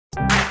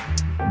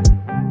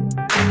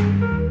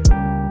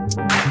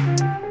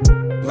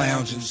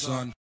Lounging,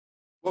 son.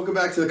 Welcome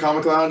back to the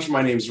Comic Lounge.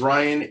 My name's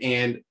Ryan,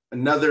 and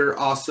another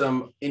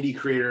awesome indie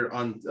creator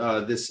on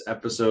this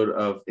episode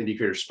of Indie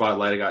Creator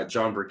Spotlight. I got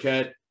John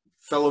Burkett,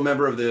 fellow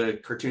member of the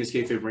Cartoonist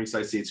Kayfabe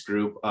Ringside Seats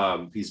group.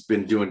 He's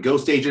been doing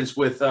Ghost Agents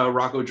with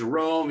Rocco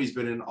Jerome. He's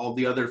been in all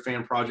the other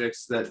fan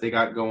projects that they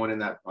got going in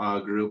that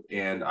group,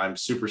 and I'm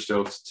super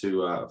stoked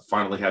to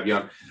finally have you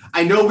on.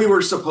 I know we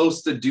were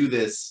supposed to do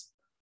this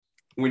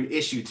when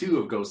issue 2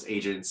 of Ghost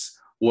Agents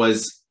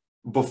was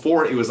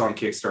before it was on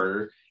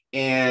Kickstarter,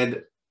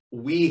 and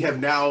we have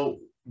now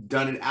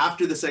done it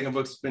after the second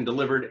book's been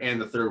delivered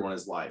and the third one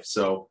is live.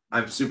 So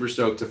I'm super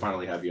stoked to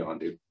finally have you on,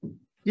 dude.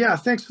 Yeah,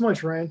 thanks so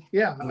much, Ryan.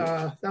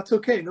 Yeah, that's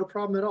okay. No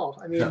problem at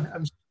all. I mean, yeah.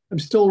 I'm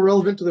still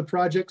relevant to the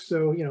project,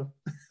 so, you know.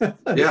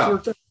 Yeah.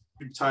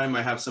 Every time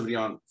I have somebody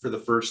on for the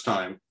first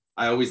time,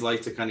 I always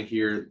like to kind of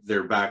hear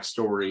their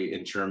backstory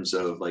in terms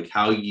of like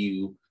how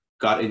you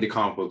got into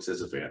comic books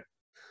as a fan.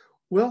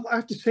 Well, I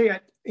have to say,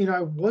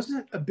 I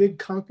wasn't a big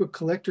comic book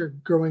collector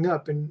growing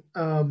up, and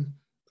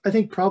I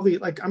think probably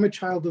like I'm a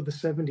child of the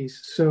 70s,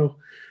 so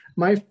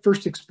my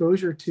first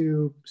exposure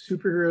to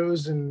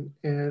superheroes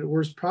and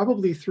was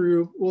probably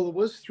through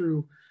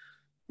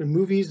the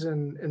movies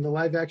and the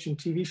live action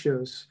TV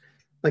shows.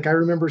 Like I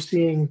remember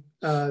seeing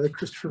the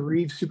Christopher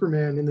Reeve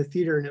Superman in the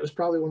theater, and it was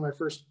probably one of my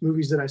first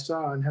movies that I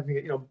saw and having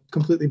it,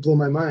 completely blow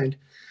my mind.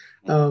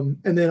 And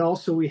then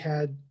also we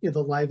had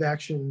the live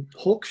action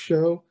Hulk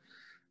show.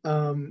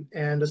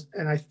 And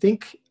I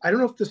think, I don't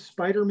know if the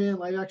Spider-Man,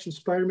 live action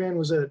Spider-Man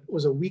was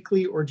a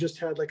weekly or just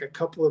had like a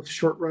couple of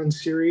short run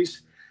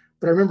series,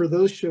 but I remember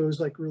those shows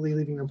like really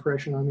leaving an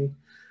impression on me.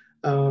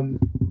 And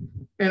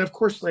of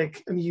course,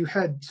 you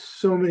had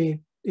so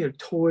many,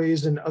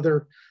 toys and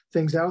other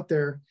things out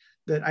there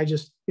that I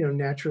just,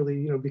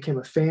 naturally, became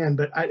a fan.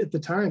 But at the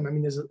time,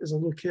 as a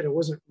little kid, I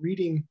wasn't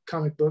reading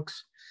comic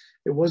books.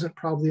 It wasn't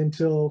probably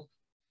until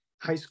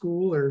high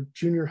school or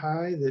junior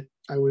high that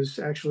I was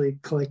actually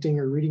collecting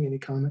or reading any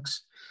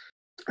comics.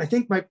 I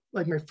think my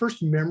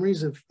first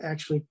memories of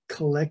actually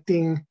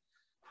collecting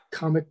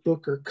comic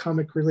book or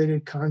comic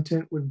related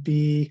content would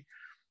be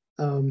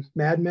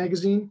Mad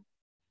Magazine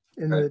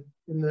in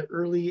the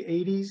early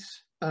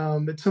 80s.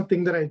 It's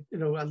something that I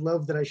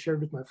love that I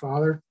shared with my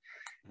father.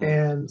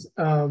 And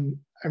I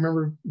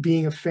remember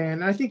being a fan.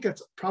 And I think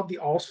that's probably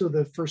also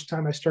the first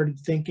time I started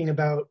thinking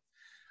about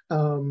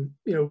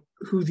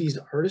who these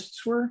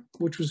artists were,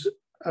 which was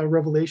a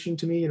revelation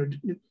to me,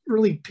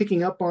 really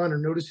picking up on or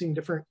noticing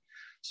different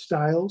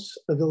styles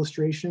of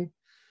illustration.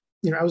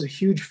 I was a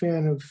huge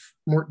fan of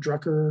Mort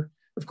Drucker,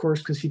 of course,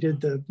 because he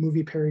did the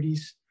movie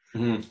parodies,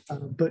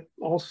 but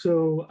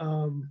also,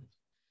 of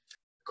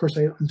course,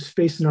 I'm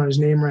spacing on his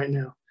name right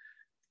now.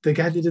 The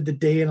guy that did the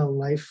Day in a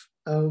Life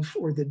of,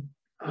 oh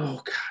God,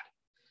 I'll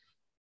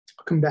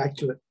come back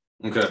to it.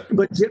 Okay.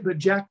 But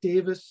Jack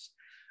Davis,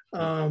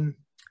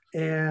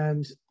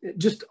 and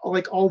just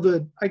like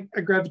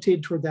I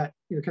gravitated toward that,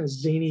 kind of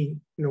zany,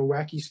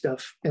 wacky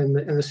stuff and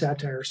the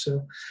satire.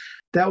 So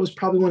that was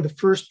probably one of the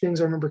first things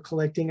I remember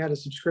collecting. I had a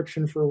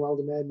subscription for a while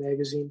to Mad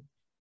Magazine.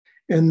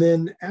 And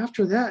then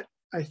after that,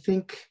 I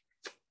think,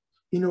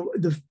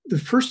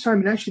 the first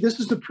time, and actually this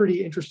is a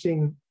pretty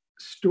interesting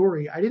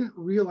story. I didn't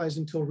realize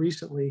until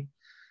recently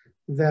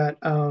that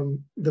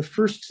the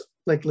first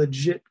like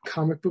legit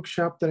comic book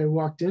shop that I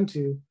walked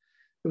into,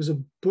 it was a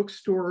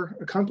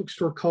comic book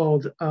store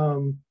called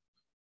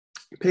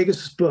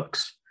Pegasus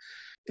Books.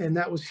 And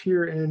that was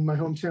here in my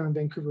hometown in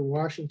Vancouver,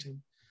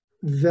 Washington.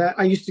 That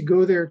I used to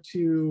go there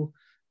to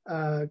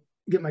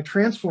get my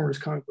Transformers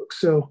comic books.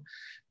 So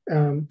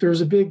there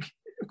was a big,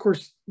 of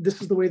course,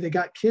 this is the way they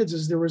got kids,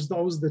 is there was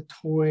always the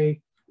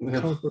toy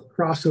comic book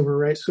crossover,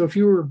 right? So if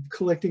you were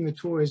collecting the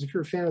toys, if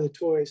you're a fan of the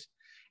toys,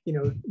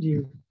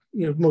 you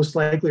most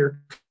likely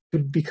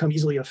could become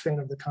easily a fan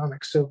of the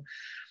comics. So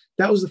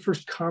that was the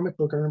first comic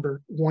book I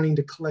remember wanting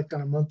to collect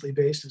on a monthly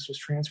basis, was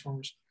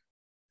Transformers.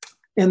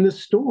 And the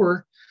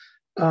store,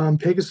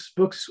 Pegasus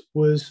Books,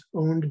 was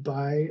owned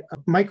by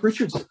Mike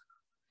Richardson.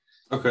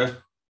 Okay.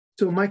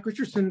 So Mike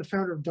Richardson, the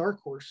founder of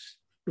Dark Horse,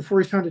 before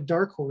he founded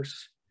Dark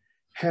Horse,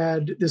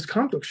 had this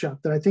comic book shop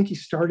that I think he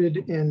started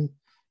in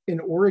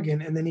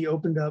Oregon, and then he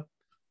opened up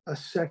a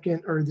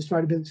second, or this might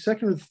have been the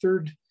second or the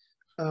third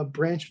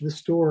branch of the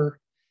store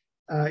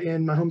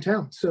in my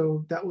hometown.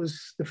 So that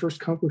was the first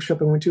comic book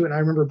shop I went to, and I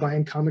remember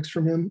buying comics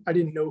from him. I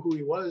didn't know who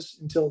he was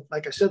until,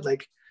 like I said,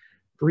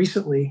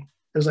 recently.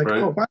 I was like,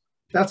 right. Oh, wow,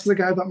 that's the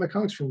guy I bought my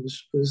comics from,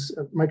 was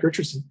Mike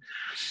Richardson.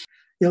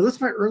 That's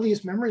my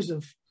earliest memories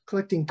of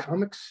collecting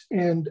comics.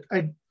 And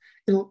I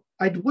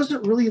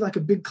wasn't really like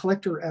a big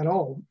collector at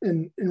all,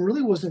 and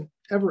really wasn't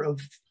ever of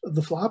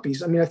the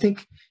floppies. I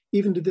think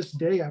even to this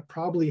day, I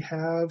probably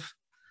have,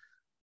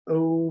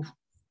 one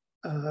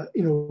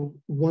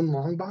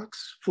long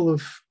box full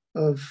of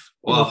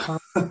wow.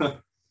 All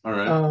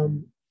right.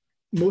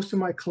 Most of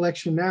my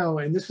collection now,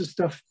 and this is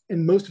stuff,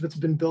 and most of it's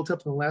been built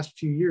up in the last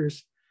few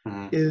years,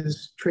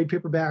 is trade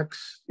paperbacks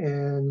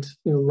and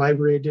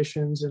library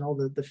editions and all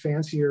the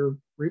fancier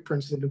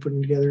reprints they've been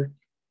putting together.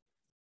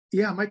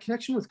 yeah, my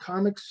connection with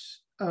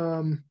comics,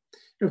 and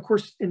of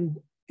course, in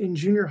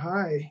junior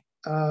high,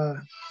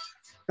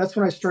 that's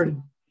when I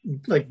started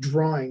like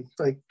drawing,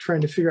 like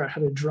trying to figure out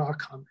how to draw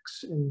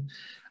comics. And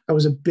I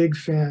was a big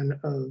fan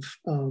of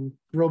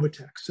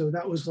Robotech. So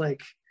that was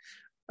like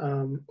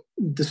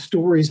the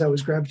stories I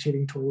was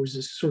gravitating towards,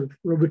 this sort of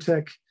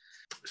Robotech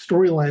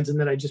storylines, and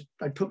then I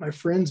put my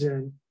friends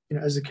in,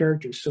 as the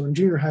characters. So in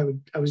junior high,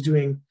 I was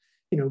doing,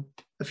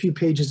 a few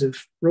pages of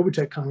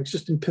Robotech comics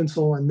just in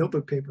pencil and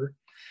notebook paper,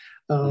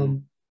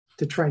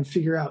 to try and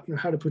figure out,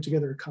 how to put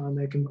together a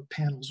comic and what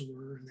panels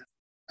were.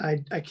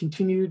 And I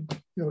continued,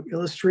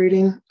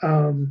 illustrating.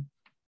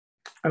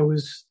 I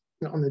was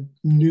on the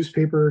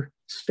newspaper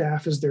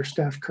staff as their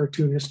staff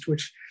cartoonist,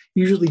 which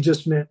usually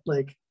just meant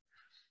like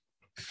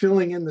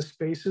filling in the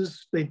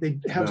spaces. They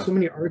have so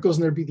many articles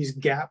and there'd be these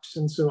gaps.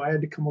 And so I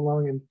had to come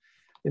along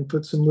and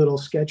put some little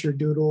sketch or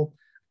doodle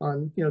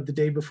on, the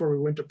day before we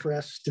went to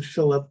press to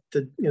fill up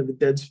the, the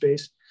dead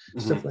space,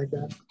 stuff like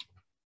that.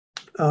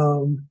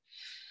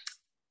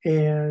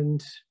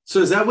 And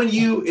so is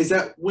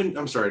that when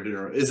I'm sorry to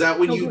interrupt, is that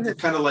when you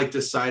kind of like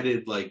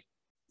decided like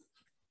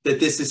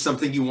that this is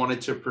something you wanted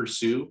to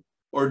pursue,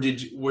 or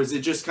was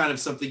it just kind of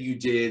something you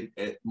did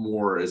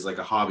more as like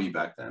a hobby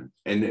back then?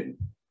 And then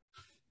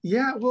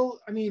yeah,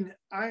 well, I mean,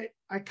 I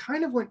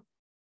kind of went,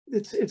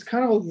 it's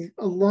kind of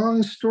a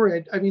long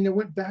story. I mean, I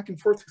went back and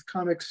forth with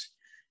comics,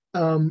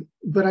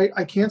 but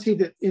I can say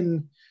that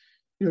in,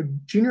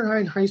 junior high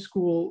and high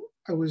school,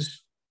 I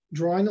was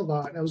drawing a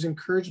lot. I was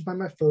encouraged by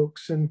my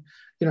folks, and,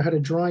 I had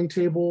a drawing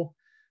table.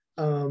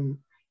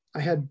 I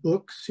had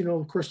books,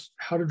 of course,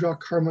 How to Draw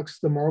Comics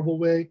the Marvel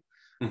Way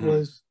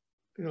was,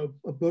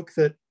 a book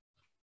that,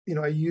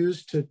 I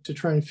used to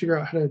try and figure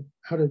out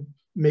how to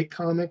make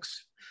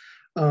comics.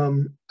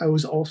 I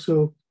was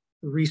also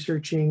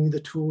researching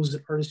the tools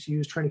that artists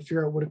use, trying to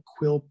figure out what a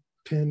quill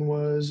pen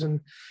was, and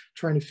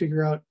trying to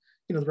figure out,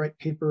 the right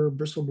paper,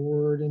 bristle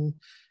board,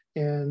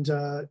 and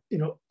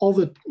all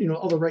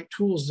the right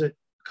tools that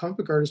comic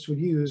book artists would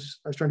use.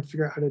 I was trying to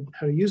figure out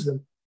how to use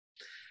them.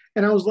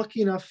 And I was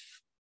lucky enough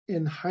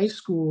in high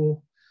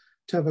school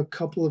to have a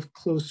couple of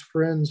close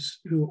friends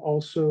who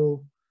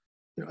also,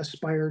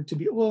 aspired to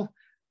be,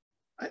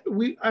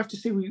 I have to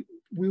say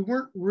we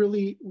weren't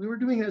really, we were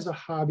doing it as a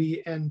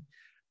hobby, and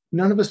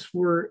none of us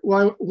were,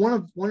 well,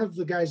 one of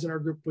the guys in our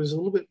group was a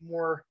little bit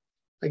more,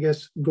 I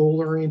guess, goal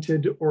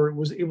oriented, or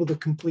was able to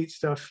complete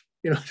stuff,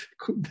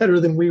 better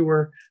than we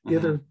were, the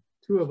other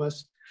two of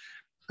us.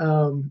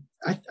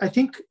 I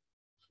think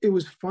it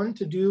was fun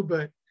to do,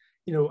 but,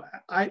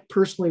 I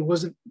personally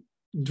wasn't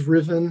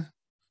driven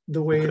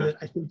the way that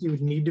I think you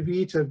would need to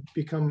be to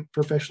become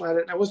professional at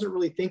it. And I wasn't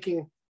really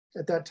thinking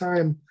at that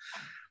time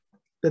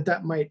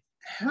that might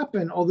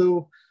happen,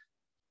 although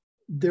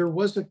there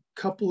was a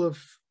couple of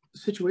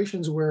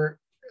situations where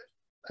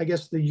I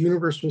guess the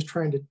universe was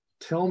trying to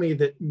tell me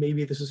that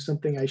maybe this is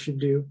something I should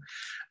do.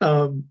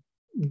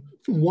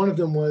 One of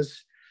them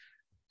was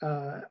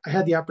I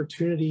had the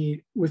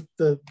opportunity with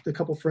the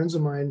couple friends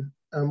of mine.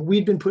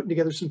 We'd been putting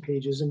together some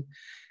pages,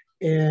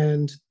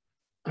 and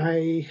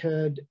I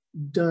had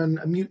done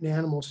a mutant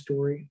animal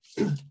story,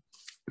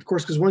 of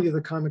course, because one of the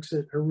other comics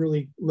that I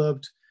really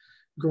loved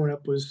growing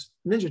up was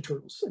Ninja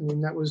Turtles. I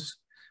mean, that was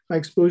my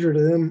exposure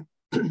to them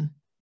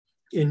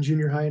in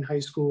junior high and high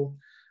school.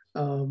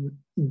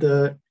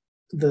 It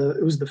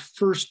was the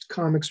first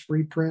comics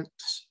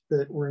reprints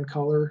that were in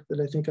color that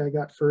I think I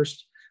got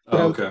first.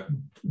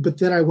 But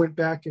then I went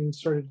back and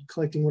started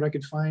collecting what I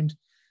could find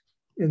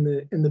in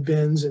the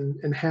bins,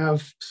 and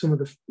have some of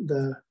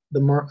the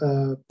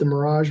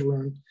Mirage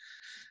run.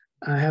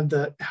 I have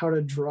the How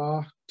to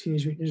Draw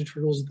Teenage Mutant Ninja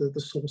Turtles, the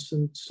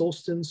Solstin,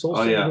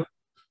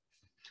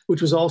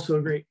 which was also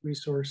a great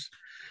resource.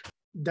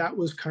 That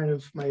was kind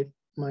of my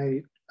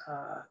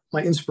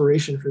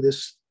inspiration for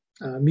this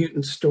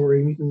mutant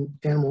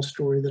animal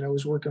story that I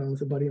was working on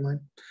with a buddy of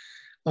mine.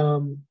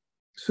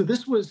 So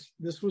this was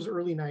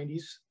early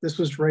 90s. This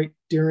was right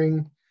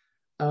during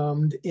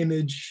the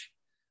Image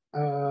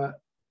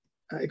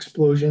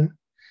explosion.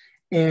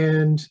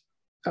 And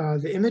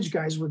the Image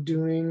guys were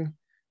doing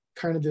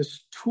kind of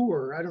this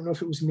tour. I don't know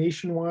if it was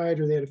nationwide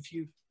or they had a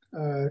few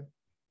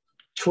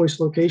choice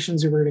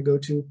locations they were going to go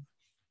to.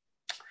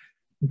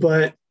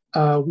 But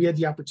we had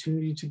the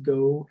opportunity to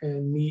go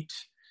and meet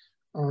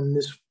on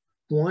this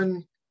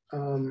one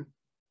time.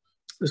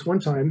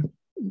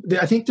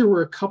 I think there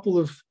were a couple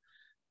of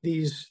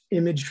these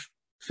Image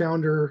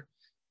founder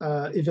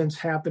events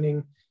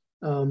happening.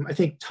 I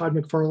think Todd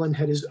McFarlane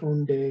had his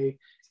own day,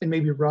 and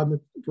maybe Rob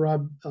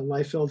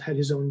Liefeld had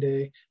his own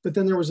day. But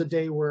then there was a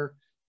day where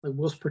like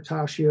Wills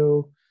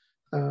Portacio,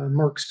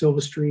 Mark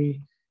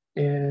Silvestri,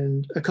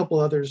 and a couple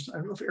others, I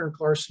don't know if Eric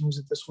Larson was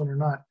at this one or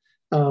not,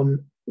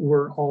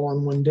 were all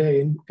on one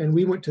day. And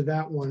we went to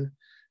that one,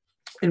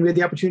 and we had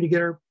the opportunity to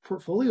get our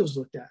portfolios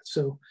looked at.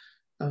 So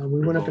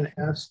we went up and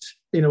asked,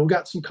 we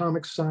got some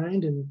comics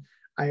signed, and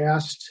I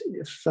asked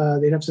if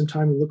they'd have some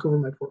time to look over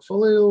my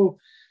portfolio.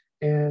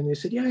 And they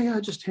said, yeah,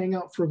 just hang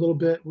out for a little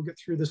bit. We'll get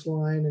through this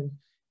line.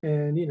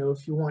 And,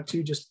 if you want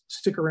to, just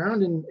stick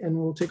around and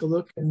we'll take a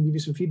look and give you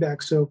some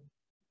feedback. So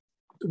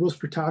Will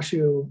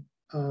Spartaccio,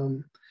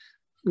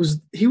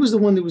 was the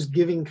one that was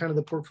giving kind of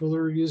the portfolio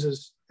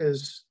reviews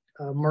as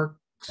Mark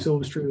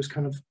Silvestri was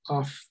kind of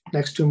off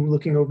next to him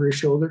looking over his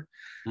shoulder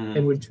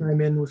and would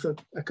chime in with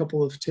a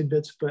couple of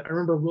tidbits. But I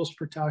remember Will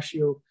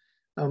Spartaccio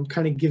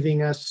kind of giving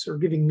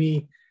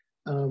me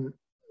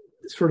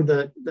sort of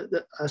the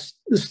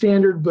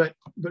standard but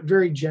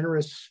very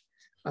generous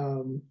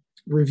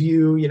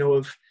review,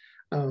 of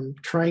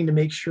trying to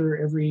make sure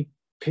every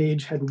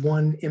page had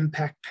one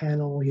impact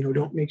panel.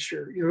 Don't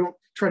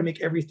try to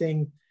make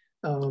everything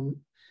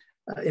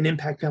an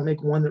impact panel,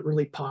 make one that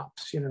really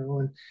pops,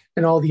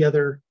 and all the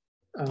other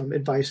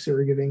advice they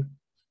were giving.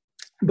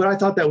 But I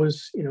thought that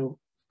was,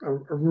 a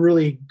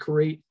really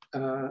great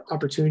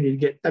opportunity to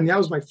get. I mean, that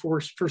was my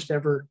first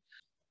ever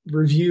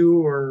review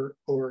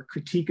or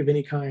critique of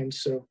any kind.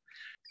 So,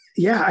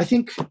 yeah, I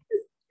think,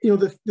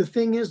 the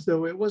thing is,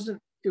 though, it was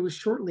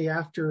shortly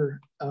after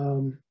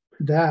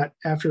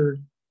after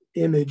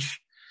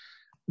Image,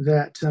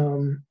 that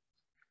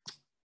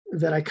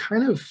I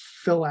kind of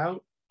fell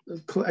out.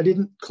 I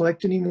didn't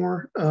collect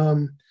anymore.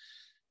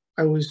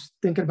 I was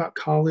thinking about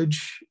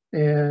college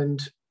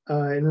and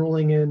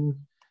enrolling in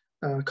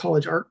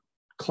college art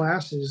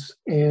classes,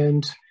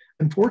 and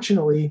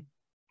unfortunately,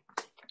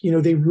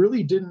 they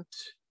really didn't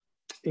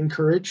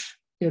encourage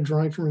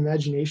drawing from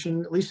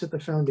imagination, at least at the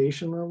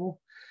foundation level.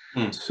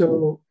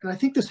 So, and I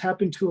think this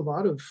happened to a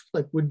lot of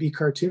like would-be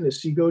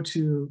cartoonists. You go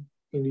to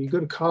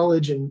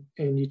college and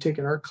you take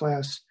an art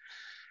class,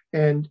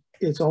 and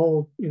it's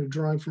all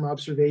drawing from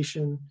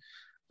observation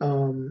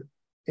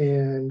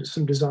and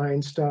some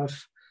design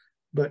stuff.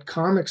 But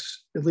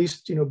comics, at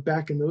least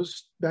back in the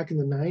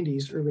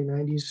 90s, early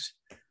 90s,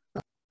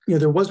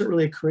 there wasn't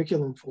really a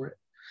curriculum for it.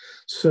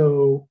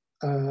 So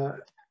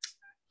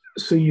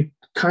you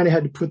kind of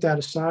had to put that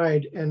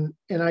aside, and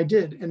I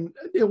did. And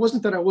it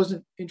wasn't that I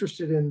wasn't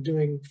interested in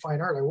doing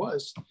fine art. I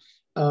was,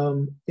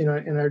 and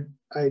I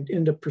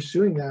ended up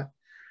pursuing that.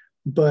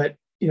 But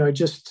I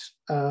just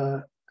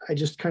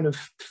kind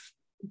of,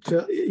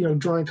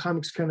 drawing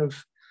comics kind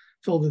of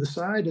fell to the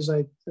side as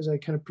I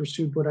kind of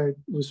pursued what I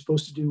was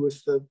supposed to do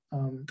with the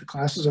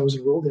classes I was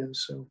enrolled in.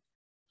 So,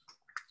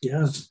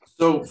 yeah.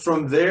 So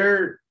from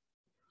there,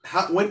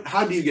 how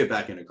do you get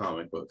back into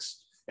comic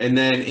books? And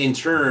then in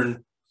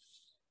turn,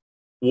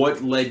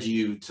 what led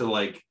you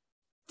to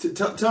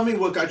tell me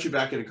what got you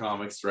back into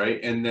comics, right?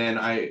 And then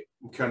I'm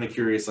kind of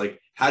curious,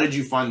 how did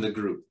you find the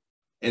group?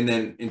 And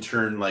then in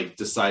turn,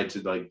 decide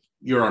to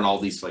you're on all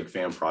these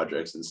fan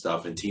projects and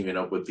stuff and teaming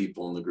up with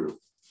people in the group.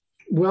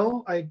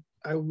 Well,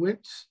 I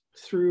went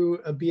through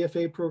a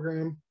BFA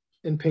program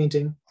in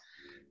painting.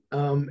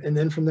 And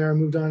then from there I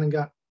moved on and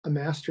got a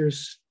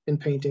master's in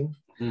painting.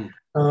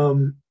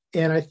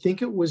 And I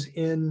think it was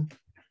in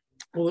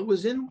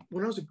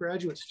when I was a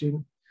graduate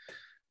student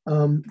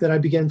that I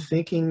began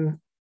thinking,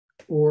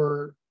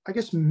 or I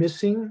guess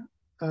missing,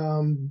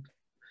 the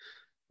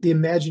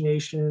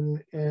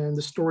imagination and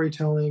the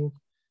storytelling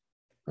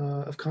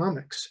of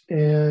comics.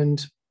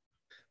 And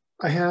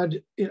I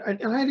had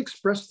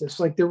expressed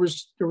this, there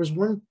was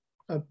one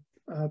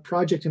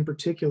project in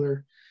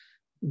particular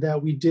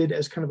that we did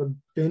as kind of a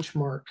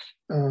benchmark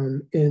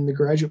in the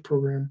graduate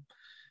program.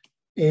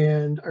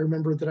 And I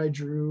remember that I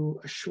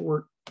drew a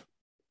short, it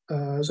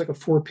was like a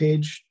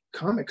 4-page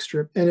comic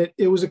strip. And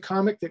it was a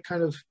comic that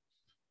kind of,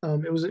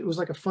 it was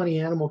like a funny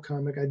animal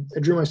comic. I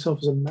drew myself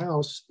as a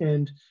mouse,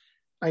 and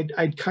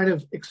I'd kind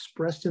of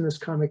expressed in this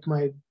comic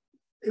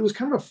it was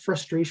kind of a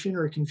frustration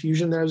or a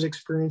confusion that I was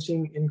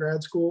experiencing in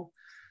grad school,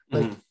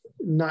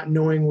 not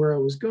knowing where I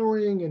was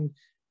going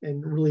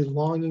and really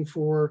longing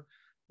for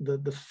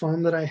the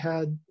fun that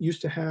I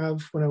used to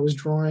have when I was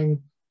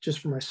drawing just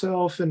for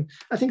myself. And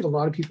I think a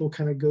lot of people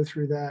kind of go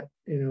through that,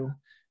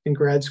 in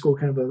grad school,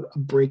 kind of a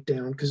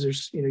breakdown, because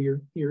there's,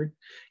 you're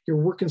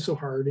working so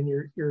hard and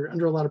you're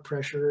under a lot of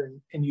pressure,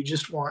 and you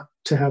just want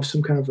to have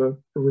some kind of a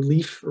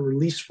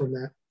release from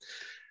that.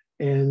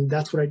 And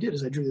that's what I did,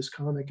 is I drew this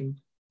comic. And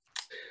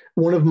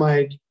one of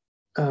my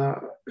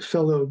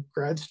fellow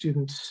grad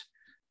students,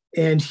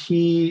 and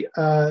he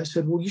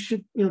said, well, you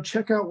should,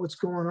 check out what's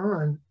going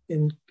on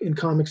in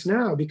comics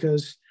now,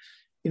 because,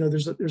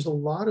 there's a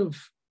lot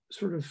of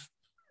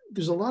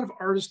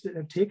artists that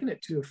have taken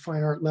it to a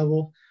fine art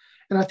level.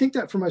 And I think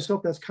that for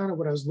myself, that's kind of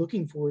what I was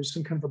looking for, is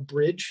some kind of a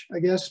bridge, I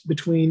guess,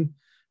 between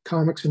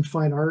comics and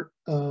fine art,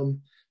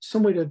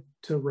 some way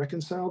to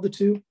reconcile the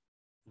two.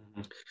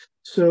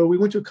 So we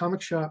went to a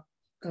comic shop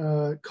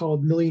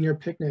called Millionaire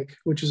Picnic,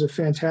 which is a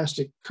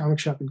fantastic comic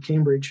shop in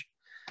Cambridge.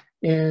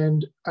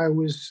 And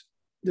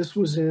this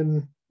was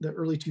in the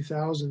early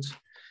 2000s.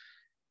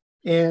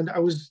 And I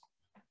was,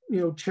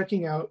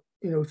 checking out,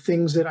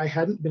 things that I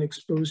hadn't been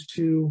exposed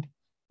to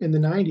in the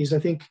 90s. I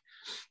think,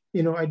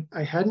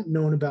 I hadn't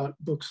known about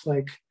books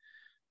like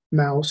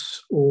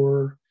Mouse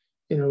or,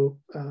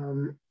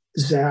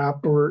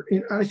 Zap, or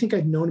I think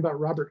I'd known about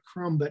Robert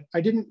Crumb, but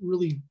I didn't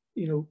really,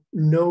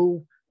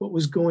 know what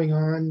was going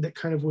on that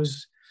kind of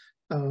was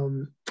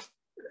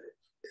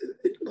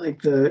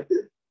like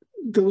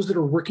those that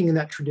are working in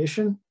that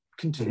tradition,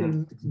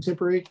 in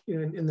contemporary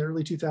in the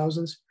early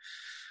 2000s.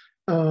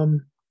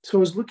 So I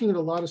was looking at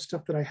a lot of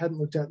stuff that I hadn't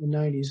looked at in the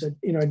 90s.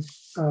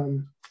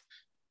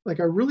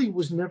 I really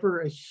was never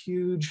a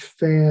huge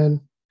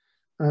fan.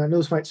 I know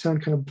this might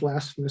sound kind of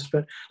blasphemous,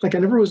 but like I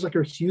never was like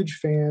a huge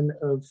fan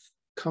of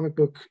comic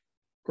book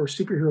or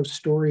superhero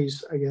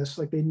stories, I guess.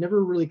 Like they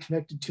never really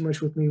connected too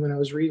much with me when I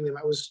was reading them.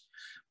 I was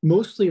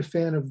mostly a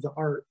fan of the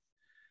art.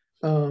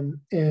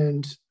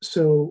 And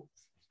so,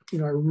 I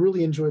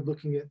really enjoyed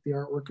looking at the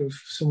artwork of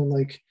someone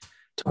like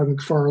Todd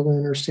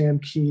McFarlane or Sam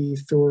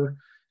Keith or,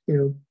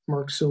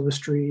 Mark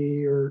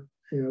Silvestri or,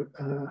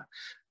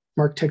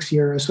 Mark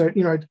Texiera. So,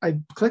 I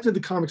collected the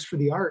comics for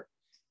the art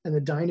and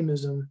the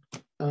dynamism.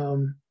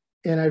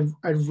 And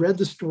I've read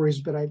the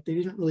stories, but they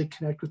didn't really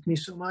connect with me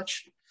so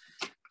much.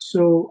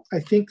 So I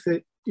think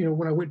that,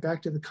 when I went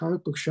back to the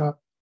comic book shop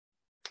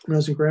when I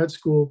was in grad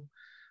school,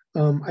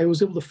 I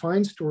was able to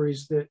find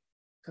stories that,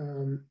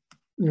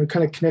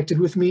 kind of connected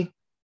with me,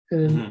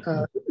 and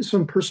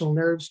some personal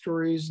narrative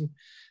stories and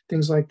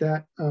things like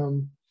that.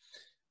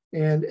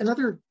 And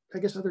other, I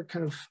guess, other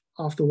kind of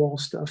off the wall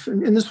stuff.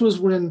 And this was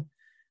when,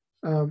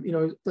 so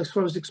I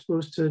was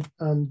exposed to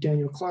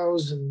Daniel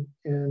Clowes and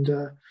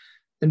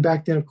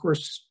back then, of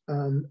course,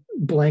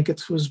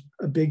 Blankets was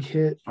a big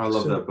hit. I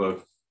love that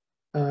book.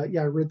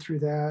 Yeah, I read through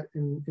that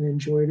and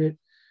enjoyed it.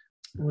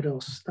 What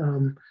else?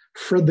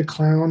 Fred the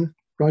Clown,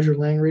 Roger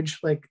Langridge.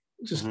 Like,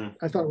 just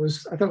I thought it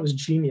was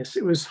genius.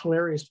 It was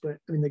hilarious, but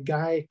I mean, the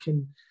guy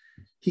can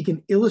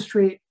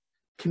illustrate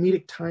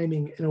comedic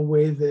timing in a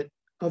way that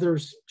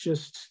others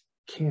just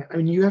can't. I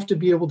mean, you have to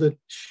be able to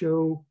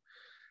show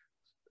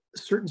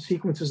certain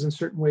sequences in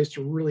certain ways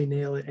to really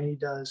nail it, and he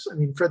does. I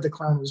mean, Fred the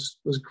Clown was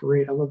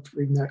great. I loved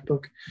reading that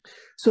book.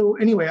 So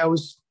anyway, it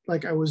was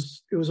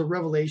a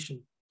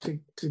revelation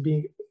to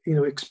be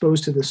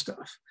exposed to this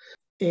stuff.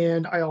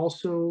 And I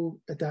also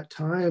at that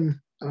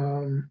time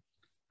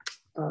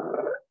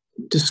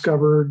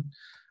discovered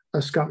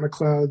Scott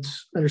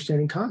McCloud's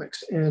Understanding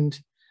Comics, and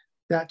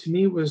that to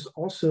me was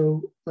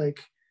also like,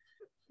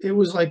 it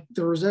was like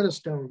the Rosetta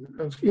Stone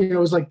of, it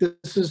was like,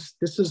 this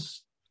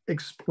is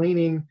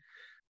explaining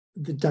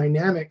the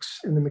dynamics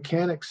and the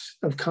mechanics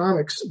of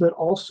comics, but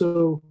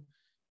also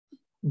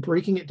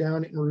breaking it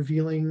down and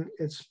revealing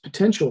its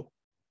potential.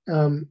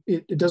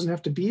 It doesn't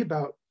have to be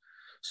about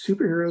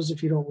superheroes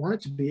if you don't want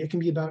it to be. It can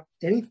be about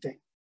anything.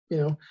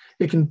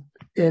 It can,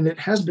 and it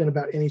has been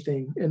about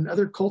anything. And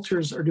other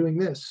cultures are doing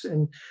this.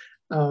 And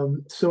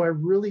so I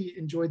really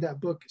enjoyed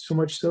that book, so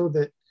much so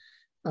that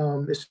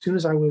as soon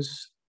as I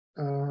was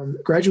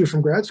graduated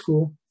from grad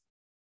school,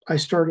 I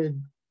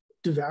started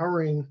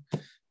devouring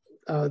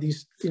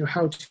these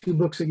how-to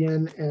books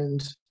again,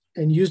 and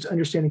used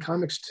Understanding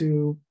Comics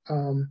to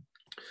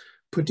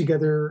put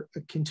together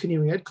a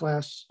continuing ed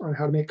class on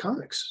how to make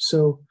comics.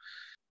 So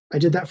I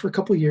did that for a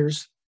couple of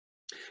years.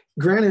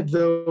 Granted,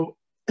 though,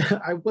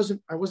 I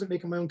wasn't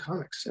making my own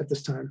comics at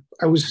this time.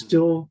 I was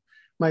still,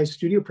 my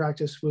studio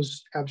practice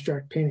was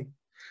abstract painting.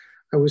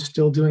 I was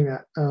still doing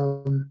that,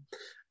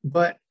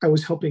 but I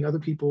was helping other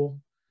people.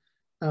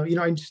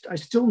 I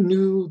still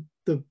knew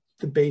the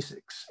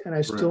basics, and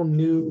I still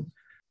knew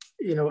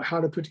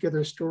how to put together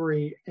a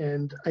story,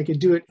 and I could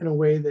do it in a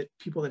way that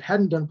people that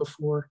hadn't done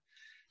before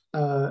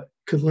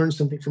could learn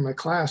something from my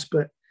class.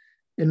 But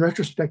in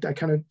retrospect, I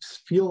kind of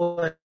feel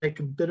like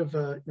a bit of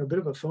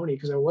a phony,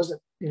 because I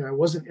wasn't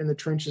in the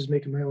trenches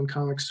making my own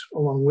comics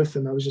along with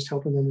them. I was just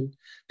helping them and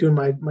doing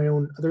my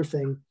own other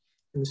thing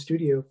in the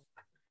studio.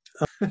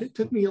 It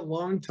took me a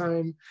long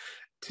time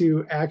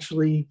to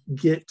actually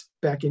get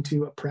back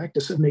into a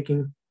practice of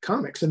making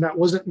comics, and that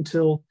wasn't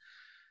until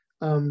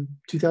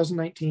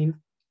 2019.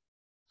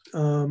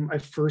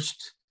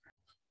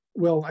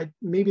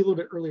 Maybe a little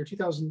bit earlier,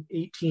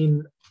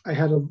 2018,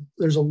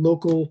 there's a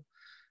local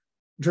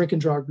drink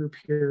and draw group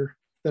here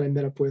that I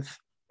met up with.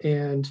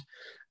 And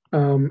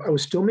I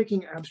was still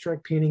making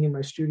abstract painting in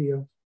my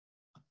studio,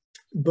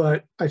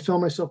 but I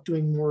found myself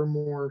doing more and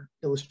more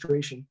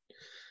illustration.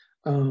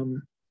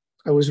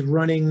 I was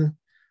running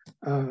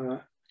a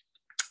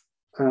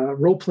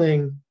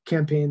role-playing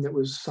campaign that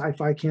was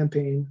sci-fi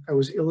campaign. I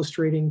was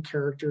illustrating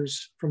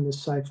characters from the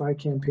sci-fi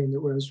campaign that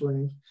I was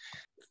running,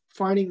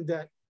 finding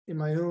that in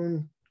my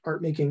own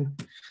art making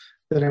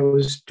that I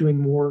was doing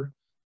more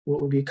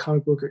what would be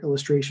comic book or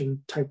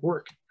illustration type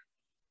work.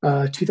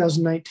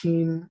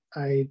 2019,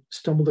 I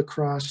stumbled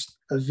across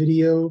a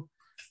video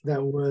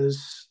that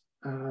was,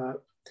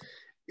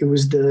 it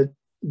was the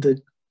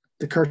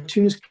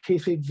cartoonist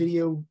kayfabe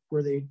video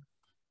where they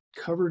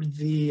covered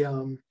the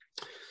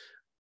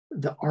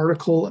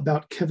article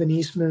about Kevin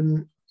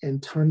Eastman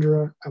and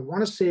Tundra. I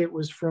want to say it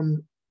was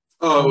from...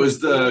 Oh, it was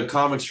the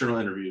Comics Journal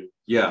interview.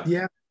 Yeah.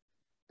 Yeah.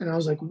 And I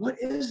was like, what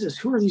is this?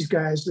 Who are these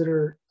guys that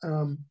are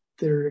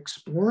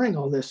exploring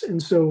all this?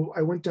 And so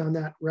I went down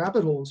that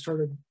rabbit hole and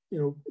started,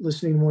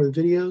 listening to more of the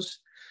videos,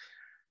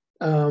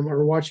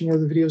 or watching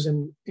other videos.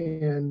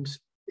 And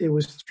it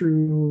was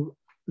through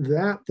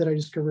that I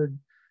discovered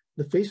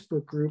the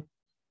Facebook group.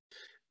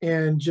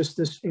 and just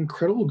this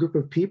incredible group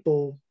of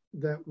people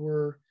that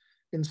were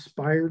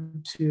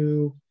inspired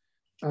to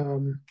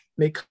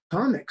make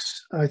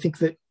comics. I think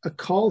that a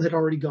call had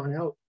already gone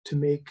out to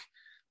make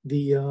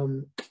the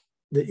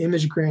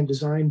Image Grand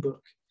Design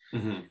book.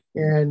 Mm-hmm.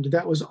 And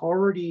that was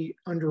already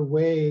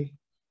underway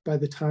by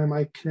the time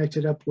I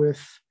connected up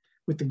with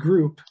the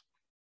group.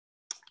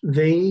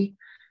 They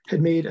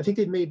had made, I think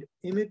they'd made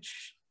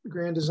Image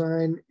Grand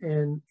Design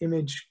and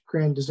Image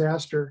Grand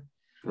Disaster.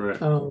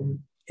 Right.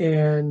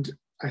 And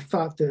I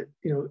thought that,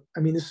 I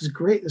mean, this is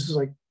great. This is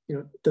like,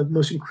 the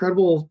most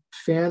incredible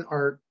fan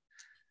art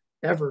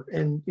ever.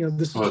 And,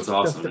 this is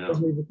awesome, stuff that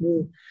resonated with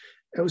me.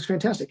 It was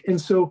fantastic.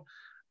 And so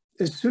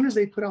as soon as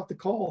they put out the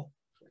call,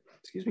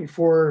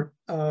 for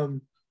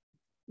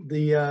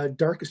the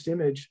Darkest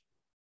Image,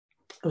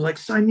 I was like,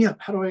 sign me up.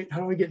 How do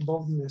I get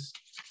involved in this?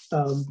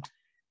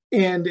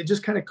 And it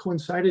just kind of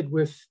coincided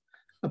with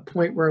a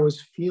point where I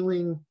was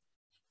feeling,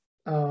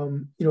 a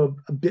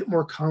bit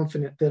more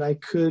confident that I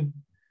could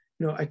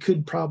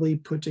probably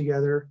put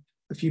together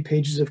a few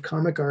pages of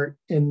comic art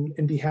and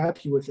be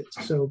happy with it.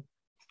 So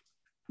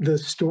the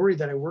story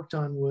that I worked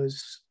on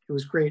was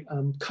great.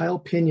 Kyle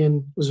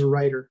Pinion was a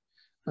writer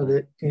of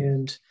it,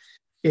 and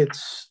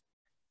it's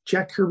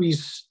Jack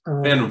Kirby's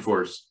Phantom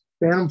Force.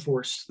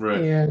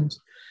 Right. And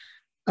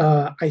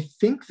I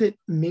think that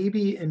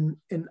maybe, and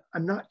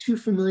I'm not too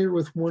familiar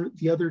with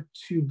the other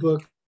two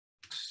books,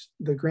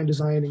 the Grand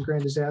Design and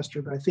Grand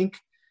Disaster, but I think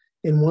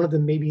in one of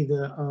them, maybe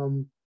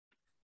the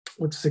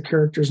what's the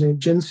character's name?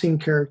 Ginseng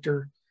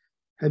character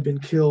had been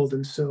killed,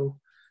 and so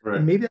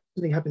and maybe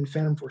something happened in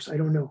Phantom Force. I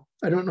don't know.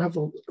 I don't have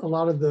a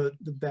lot of the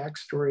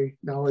backstory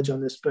knowledge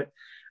on this, but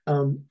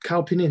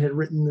Kyle Pinion had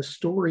written the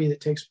story that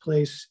takes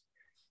place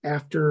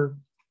after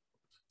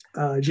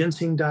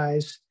Ginseng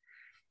dies,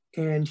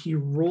 and he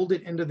rolled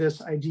it into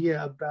this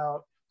idea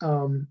about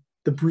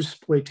the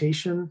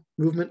Bruceploitation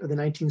movement of the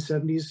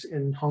 1970s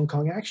in Hong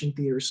Kong action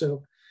theater.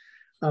 So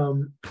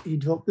he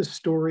developed this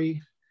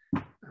story.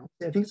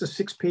 I think it's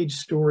a 6-page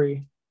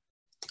story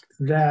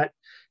that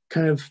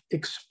kind of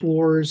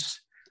explores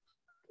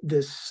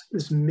this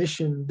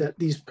mission that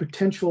these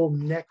potential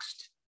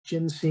next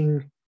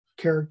Ginseng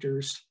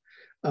characters,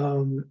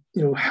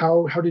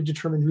 how to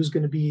determine who's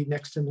going to be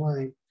next in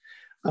line.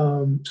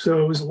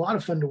 So it was a lot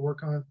of fun to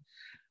work on.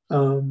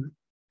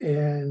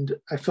 And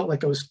I felt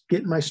like I was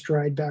getting my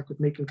stride back with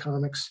making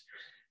comics.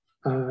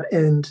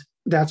 And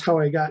that's how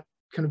I got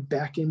kind of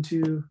back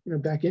into it.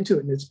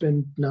 And it's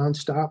been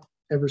nonstop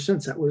ever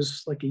since. That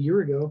was like a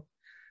year ago.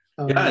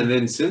 Yeah, and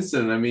then since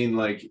then, I mean,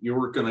 like, you're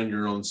working on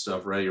your own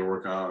stuff, right? You're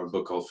working on a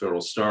book called Feral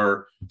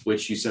Star,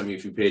 which you sent me a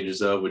few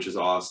pages of, which is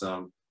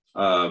awesome.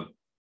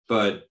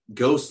 But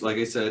Ghost, like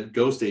I said,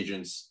 Ghost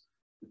Agents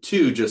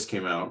 2 just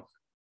came out.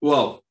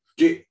 Well,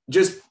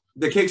 just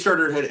the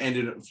Kickstarter had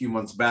ended a few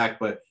months back,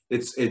 but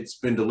it's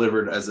been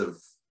delivered as of,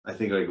 I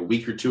think, like a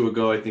week or two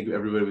ago. I think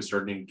everybody was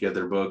starting to get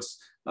their books.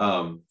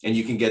 And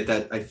you can get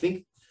that, I think,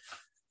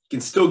 you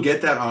can still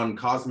get that on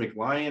Cosmic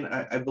Lion,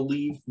 I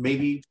believe,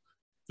 maybe.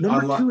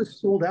 Number 2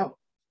 is sold out.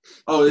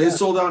 Oh, it is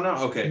sold out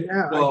now? Okay.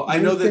 Yeah. Well, I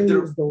know that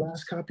the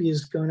last copy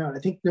is going out. I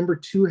think number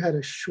 2 had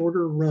a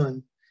shorter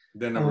run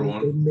than number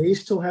 1. They may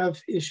still have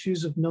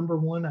issues of number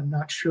 1. I'm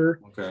not sure.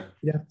 Okay.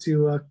 You'd have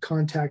to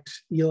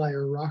contact Eli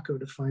or Rocco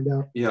to find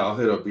out. Yeah, I'll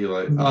hit up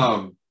Eli.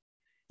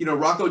 Mm-hmm.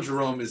 Rocco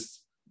Jerome has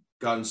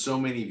gotten so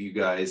many of you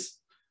guys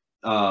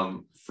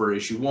for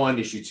issue 1,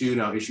 issue 2.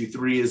 Now issue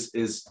 3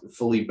 is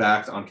fully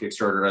backed on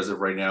Kickstarter as of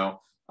right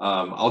now.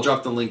 I'll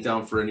drop the link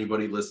down for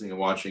anybody listening and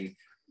watching.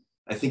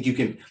 I think you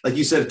can, like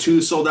you said,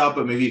 2 sold out,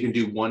 but maybe you can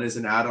do 1 as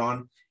an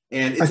add-on.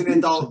 And it's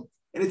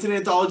an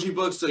anthology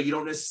book, so you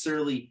don't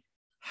necessarily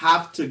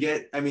have to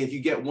get, I mean, if you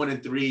get 1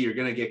 and 3, you're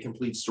going to get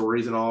complete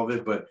stories and all of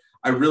it. But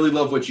I really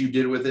love what you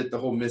did with it. The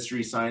whole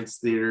Mystery Science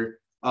Theater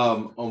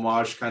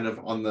homage kind of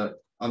on the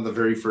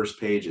very first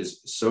page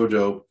is so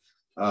dope.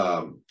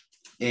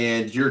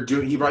 And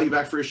he brought you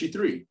back for issue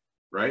 3,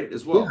 right?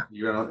 As well. Yeah.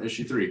 You're on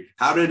issue 3.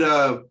 How did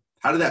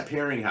that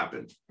pairing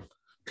happen?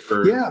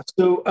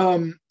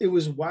 So it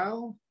was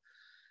while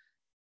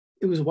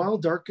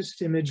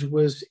Darkest Image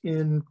was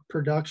in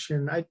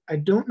production. I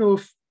don't know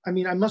if, I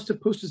mean, I must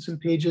have posted some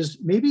pages.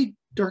 Maybe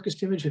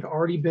Darkest Image had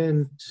already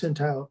been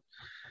sent out,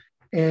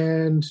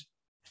 and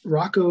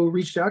Rocco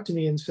reached out to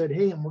me and said,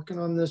 "Hey, I'm working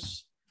on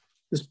this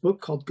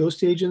book called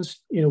Ghost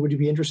Agents. Would you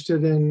be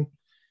interested in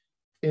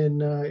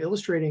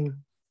illustrating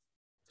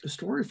a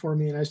story for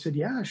me?" And I said,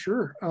 "Yeah,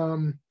 sure."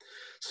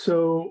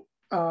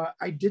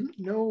 I didn't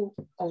know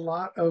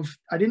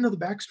I didn't know the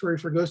backstory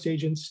for Ghost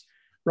Agents.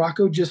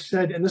 Rocco just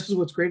said, and this is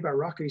what's great about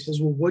Rocco, he says,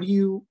 "Well, what do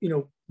you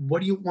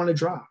want to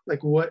draw?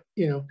 Like, what,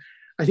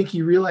 I think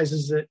he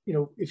realizes that,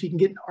 if he can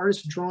get an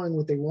artist drawing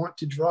what they want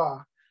to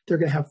draw, they're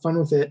going to have fun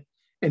with it,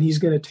 and he's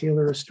going to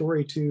tailor a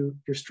story to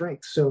your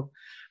strengths." So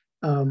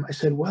I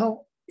said,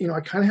 well, I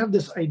kind of have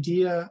this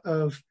idea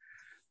of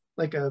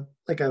like a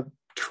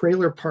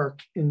trailer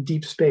park in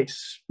deep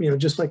space,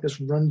 just like this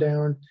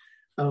rundown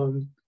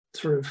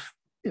sort of,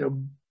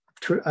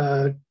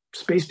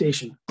 space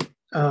station.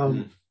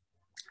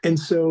 And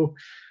so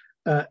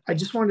I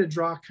just wanted to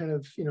draw kind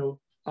of,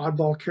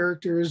 oddball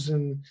characters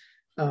and,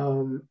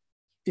 and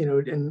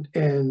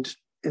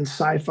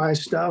sci-fi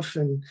stuff.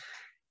 And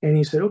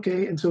he said,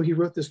 okay. And so he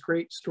wrote this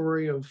great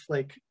story of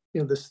like,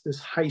 this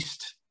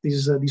heist.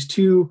 These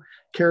two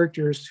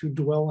characters who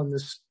dwell on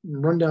this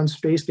rundown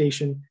space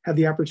station have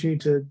the opportunity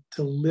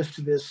to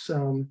lift this,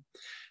 to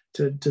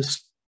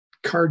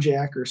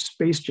carjack or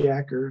space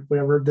jack or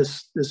whatever,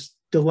 this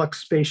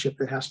deluxe spaceship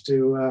that has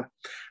to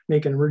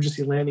make an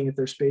emergency landing at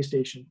their space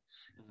station.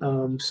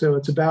 So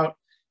it's about,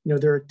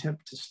 their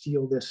attempt to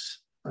steal this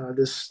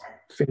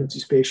fancy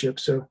spaceship.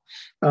 So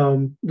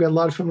we had a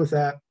lot of fun with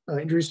that,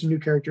 introduced some new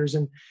characters.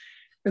 And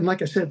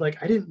like I said,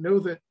 like I didn't know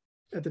that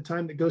at the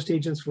time that Ghost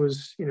Agents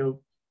was,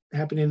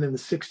 happening in the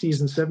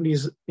 60s and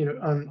 70s,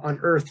 on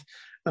Earth.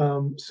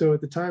 So at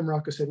the time,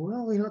 Rocco said,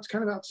 well, it's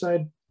kind of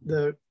outside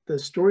the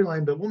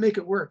storyline, but we'll make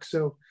it work.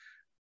 So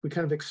we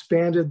kind of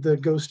expanded the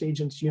Ghost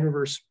Agents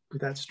universe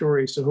with that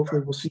story. So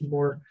hopefully we'll see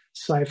more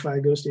sci-fi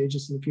Ghost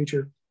Agents in the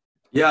future.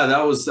 Yeah,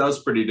 that was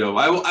pretty dope.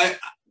 I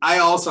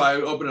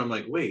opened, I'm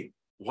like, wait,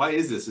 why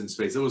is this in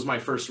space? It was my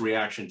first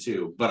reaction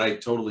too, but I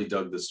totally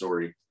dug the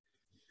story.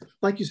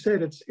 Like you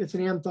said, it's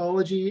an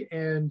anthology,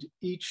 and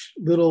each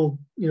little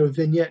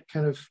vignette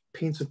kind of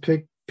paints a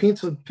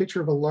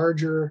picture of a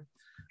larger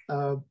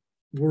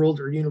world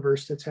or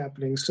universe that's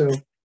happening. So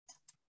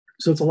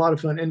it's a lot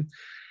of fun. And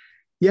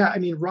yeah, I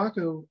mean,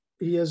 Rocco,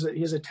 he has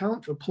a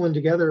talent for pulling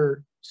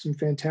together some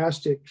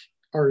fantastic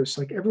artists.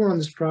 Like everyone on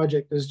this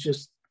project is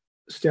just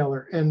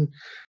stellar, and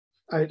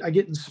I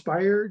get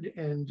inspired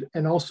and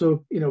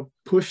also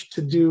pushed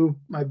to do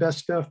my best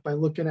stuff by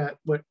looking at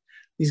what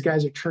these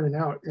guys are churning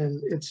out,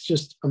 and it's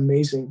just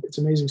amazing. It's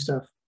amazing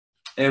stuff.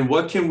 And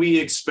what can we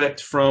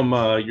expect from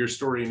your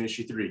story in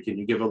issue 3? Can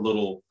you give a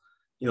little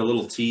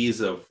tease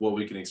of what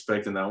we can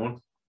expect in that one?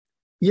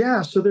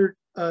 Yeah, so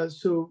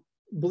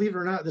believe it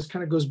or not, this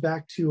kind of goes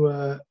back to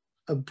a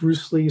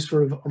Bruce Lee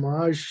sort of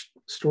homage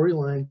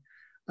storyline.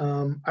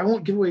 I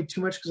won't give away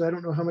too much because I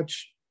don't know how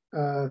much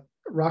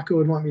Rocco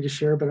would want me to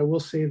share, but I will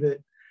say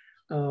that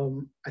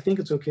I think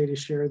it's okay to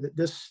share that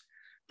this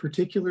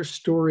particular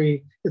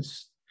story,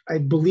 I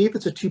believe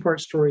it's a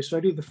 2-part story. So I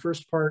do the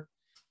first part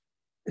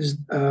is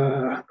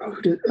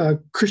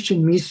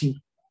Christian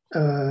Misi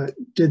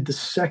did the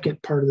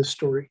second part of the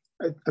story,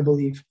 I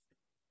believe.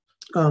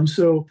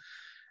 So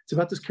it's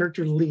about this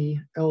character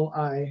Lee,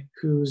 L.I.,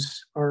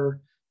 who's our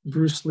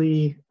Bruce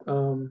Lee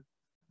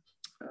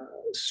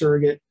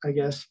surrogate, I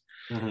guess.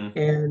 Mm-hmm.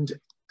 And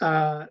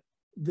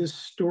this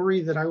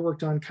story that I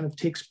worked on kind of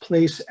takes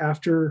place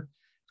after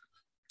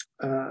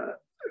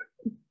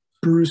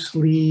Bruce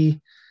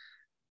Lee.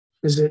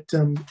 Is it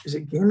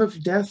Game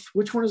of Death?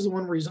 Which one is the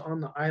one where he's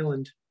on the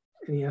island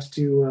and he has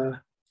to?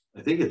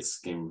 I think it's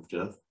Game of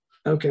Death.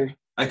 Okay.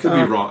 I could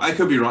be wrong.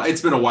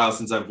 It's been a while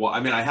since I've watched. I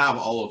mean, I have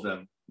all of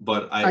them,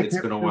 but it's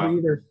been a while.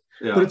 Either.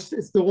 Yeah. But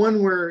it's the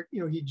one where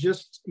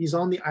he's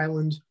on the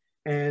island,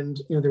 and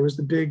there was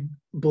the big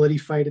bloody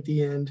fight at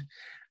the end,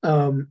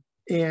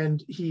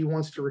 and he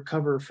wants to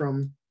recover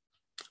from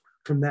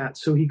that.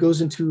 So he goes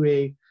into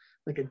a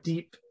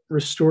deep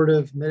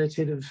restorative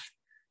meditative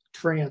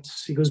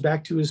trance. He goes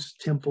back to his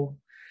temple,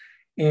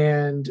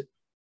 and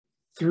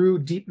through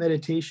deep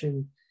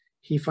meditation,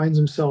 he finds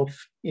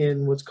himself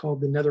in what's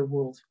called the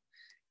netherworld,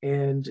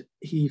 and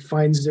he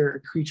finds there a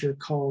creature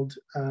called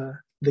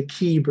the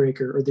Key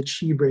Breaker, or the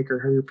Chi Breaker,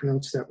 how you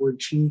pronounce that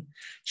word,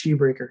 Chi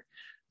Breaker,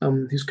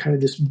 who's kind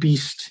of this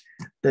beast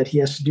that he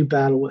has to do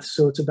battle with.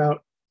 So it's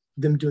about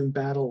them doing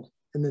battle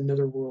in the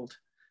netherworld.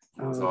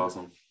 That's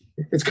awesome.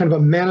 It's kind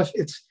of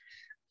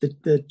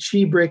the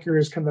Chi Breaker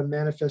is kind of a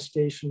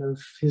manifestation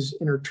of his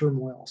inner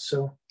turmoil.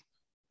 So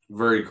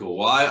very cool.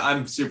 Well,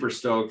 I'm super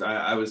stoked.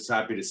 I was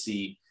happy to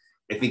see.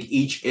 I think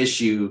each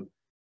issue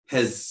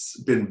has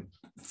been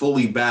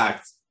fully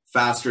backed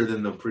faster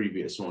than the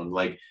previous one.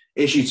 Like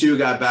issue 2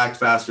 got backed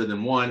faster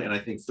than 1, and I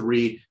think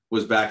 3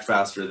 was backed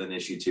faster than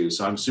issue 2.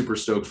 So I'm super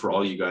stoked for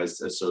all you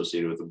guys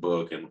associated with the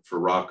book, and for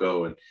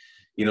Rocco, and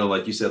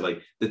like you said,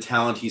 like the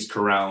talent he's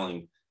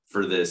corralling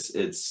for this.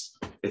 It's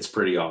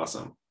pretty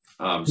awesome.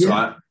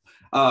 Yeah.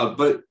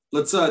 But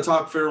let's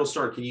talk Feral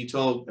Star. Can you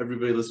tell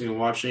everybody listening and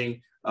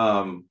watching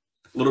a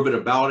little bit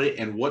about it,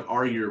 and what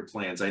are your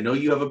plans? I know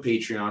you have a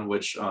Patreon,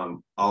 which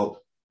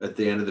I'll at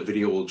the end of the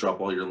video we'll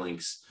drop all your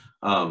links.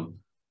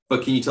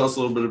 But can you tell us a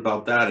little bit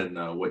about that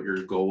and what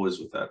your goal is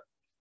with that?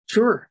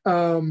 Sure.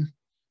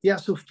 Yeah.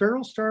 So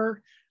Feral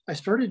Star, I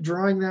started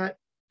drawing that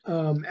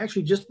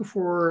actually just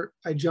before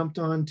I jumped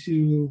on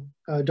to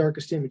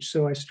Darkest Image.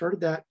 So I started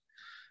that.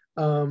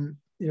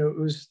 It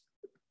was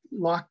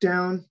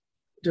lockdown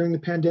during the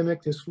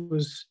pandemic. This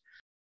was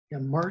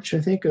March,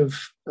 I think, of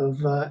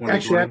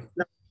actually,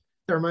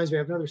 that reminds me,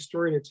 I have another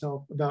story to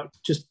tell about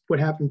just what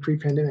happened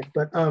pre-pandemic.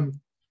 But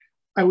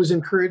I was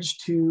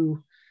encouraged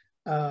to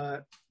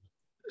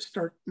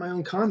start my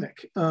own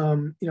comic.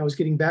 I was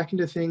getting back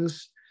into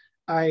things.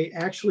 I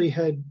actually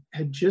had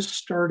just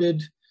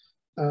started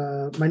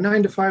my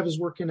 9 to 5 was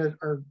working at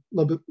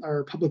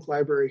our public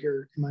library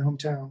here in my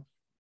hometown,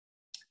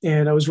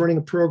 and I was running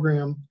a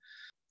program,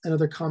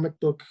 another comic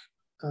book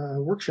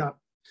workshop.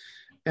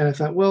 And I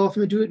thought, well, if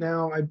I'm gonna do it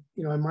now, I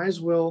might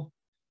as well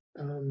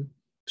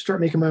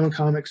start making my own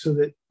comics so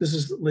that this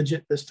is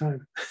legit this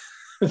time.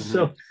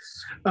 So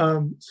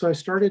I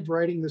started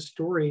writing this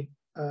story,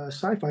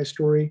 sci-fi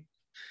story,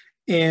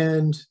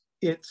 and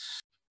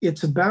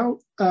it's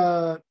about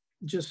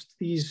just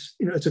these,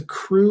 it's a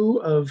crew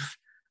of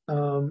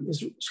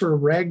this sort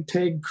of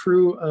ragtag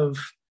crew of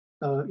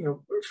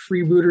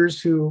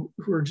freebooters who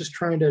are just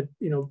trying to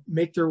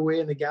make their way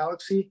in the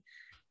galaxy,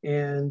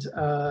 and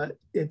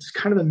it's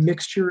kind of a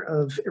mixture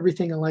of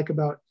everything I like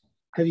about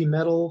heavy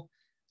metal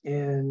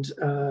and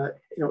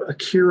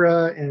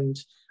Akira,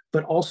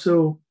 but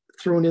also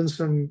thrown in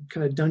some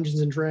kind of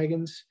Dungeons and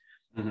Dragons,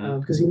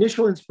 because the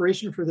initial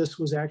inspiration for this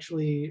was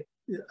actually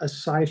a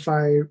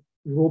sci-fi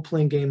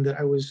role-playing game that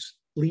I was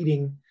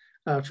leading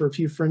for a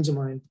few friends of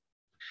mine.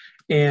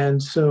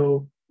 And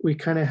so we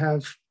kind of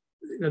have,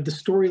 the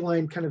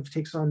storyline kind of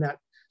takes on that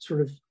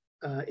sort of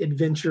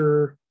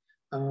adventure,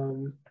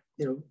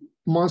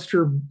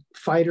 monster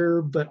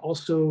fighter, but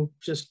also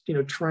just,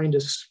 trying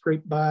to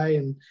scrape by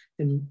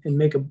and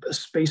make a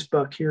space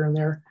buck here and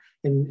there,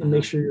 and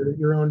make sure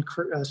your own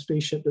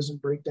spaceship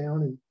doesn't break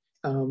down.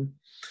 And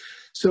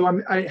so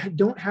I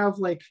don't have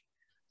like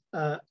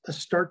a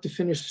start to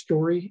finish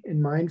story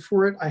in mind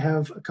for it. I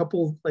have a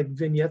couple like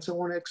vignettes I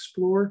want to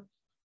explore,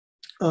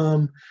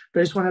 but I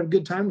just want to have a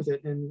good time with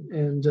it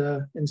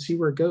and see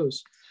where it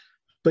goes.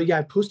 But yeah,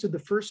 I posted the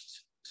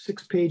first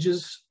 6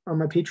 pages on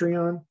my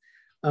Patreon,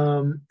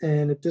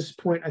 and at this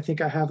point, I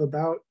think I have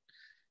about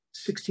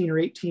 16 or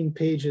 18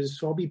 pages.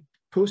 So I'll be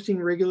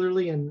posting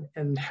regularly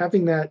and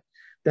having that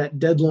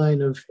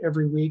deadline of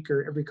every week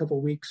or every couple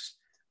of weeks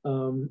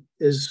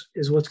is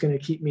what's going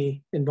to keep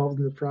me involved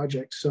in the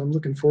project. So I'm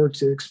looking forward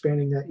to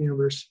expanding that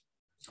universe.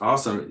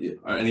 Awesome.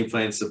 Any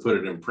plans to put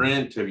it in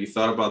print? Have you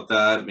thought about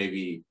that?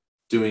 Maybe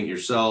doing it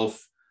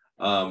yourself,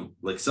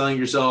 like selling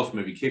yourself,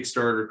 maybe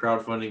Kickstarter,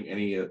 crowdfunding,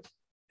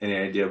 any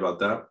idea about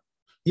that?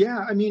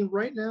 Yeah, I mean,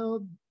 right now,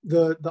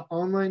 the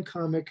online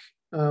comic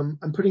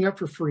I'm putting up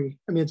for free.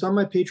 I mean, it's on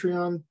my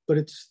Patreon,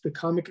 but the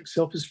comic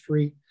itself is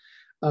free.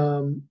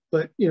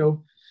 But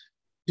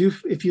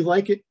if you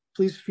like it,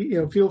 please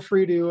feel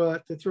free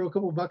to throw a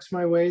couple bucks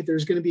my way.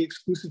 There's going to be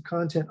exclusive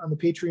content on the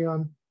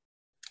Patreon,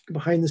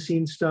 behind the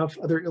scenes stuff,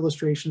 other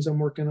illustrations I'm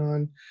working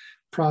on,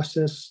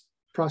 process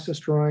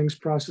drawings,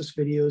 process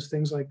videos,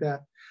 things like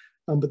that.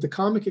 But the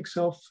comic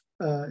itself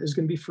is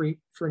going to be free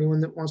for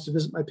anyone that wants to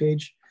visit my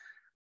page.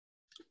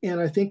 And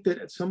I think that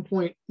at some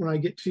point when I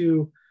get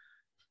to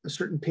a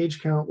certain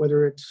page count,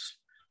 whether it's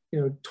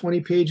 20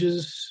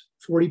 pages,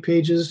 40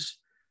 pages,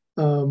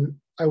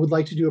 I would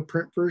like to do a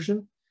print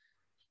version.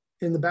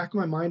 In the back of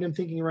my mind, I'm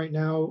thinking right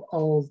now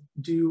I'll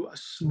do a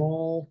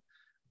small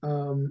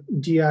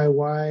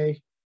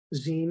DIY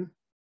zine,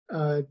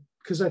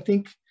 because I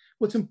think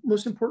what's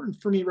most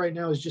important for me right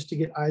now is just to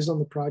get eyes on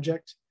the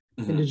project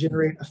and to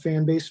generate a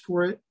fan base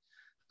for it.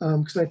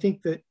 Because I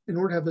think that in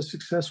order to have a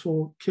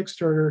successful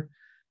Kickstarter,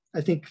 I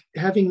think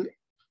having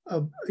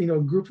a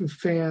group of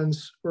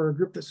fans or a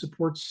group that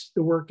supports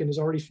the work and is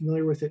already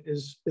familiar with it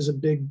is a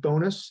big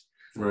bonus,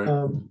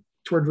 right,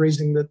 toward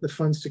raising the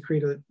funds to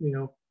create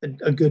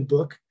a good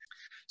book.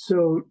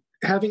 So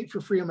having it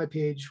for free on my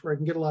page where I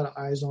can get a lot of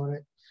eyes on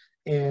it,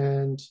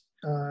 and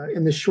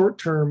in the short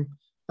term,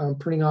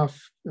 printing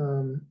off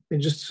in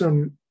just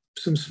some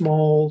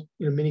small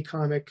mini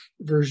comic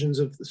versions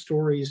of the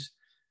stories,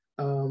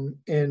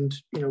 and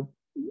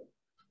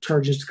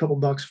charge just a couple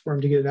bucks for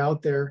them to get it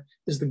out there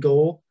is the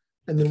goal.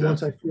 And then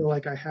once I feel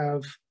like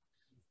I've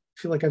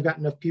got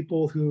enough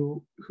people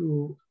who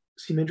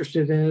seem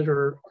interested in it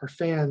or are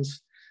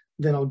fans,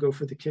 then I'll go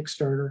for the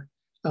Kickstarter.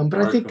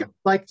 But I think I'd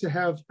like to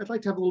have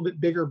a little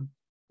bit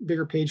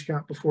bigger page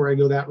count before I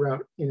go that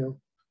route.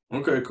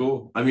 Okay,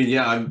 cool. I mean,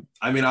 yeah,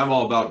 I'm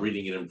all about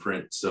reading it in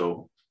print,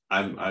 so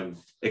I'm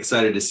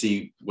excited to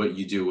see what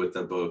you do with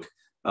the book.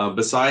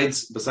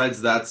 Besides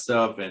that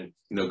stuff, and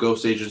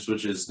Ghost Agents,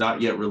 which is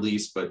not yet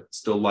released but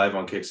still live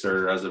on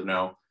Kickstarter as of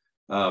now.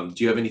 Do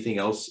you have anything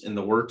else in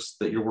the works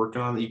that you're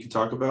working on that you can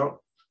talk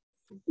about?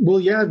 Well,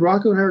 yeah,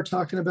 Rocco and I are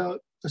talking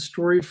about a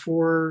story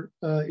for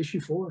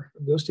issue 4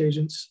 of Ghost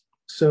Agents.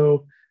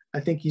 So I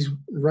think he's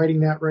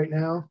writing that right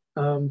now.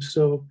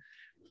 So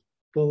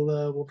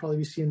we'll probably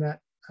be seeing that.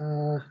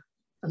 I'm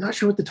not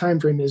sure what the time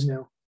frame is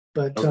now,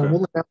 but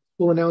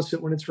we'll announce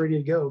it when it's ready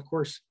to go, of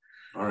course.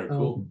 All right,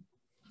 cool.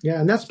 Yeah,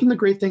 and that's been the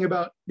great thing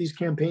about these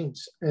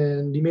campaigns.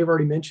 And you may have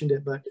already mentioned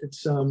it, but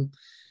it's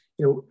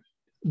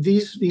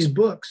these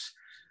books,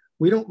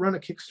 we don't run a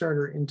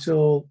Kickstarter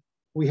until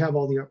we have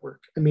all the artwork.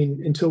 I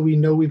mean, until we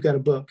know we've got a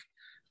book.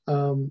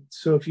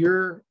 So if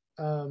you're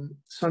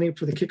signing up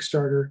for the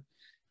Kickstarter,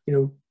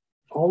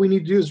 all we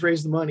need to do is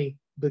raise the money,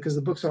 because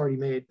the book's already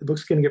made. The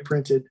book's going to get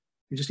printed.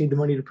 You just need the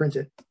money to print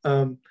it.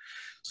 And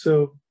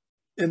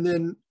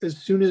then as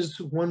soon as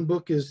one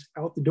book is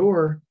out the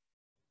door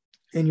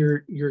and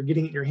you're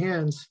getting it in your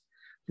hands,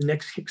 the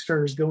next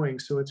Kickstarter is going.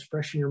 So it's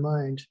fresh in your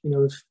mind.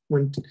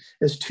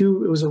 As 2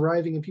 was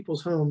arriving in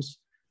people's homes,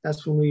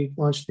 that's when we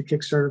launched the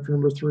Kickstarter for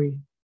number 3.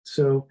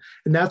 So,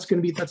 and that's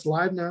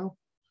live now.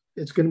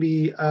 It's going to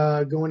be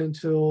going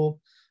until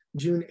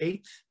June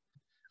 8th.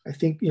 I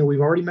think,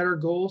 we've already met our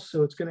goal,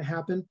 so it's going to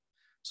happen.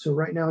 So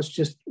right now it's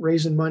just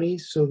raising money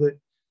so that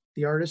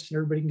the artists and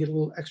everybody can get a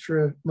little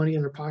extra money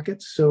in their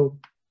pockets. So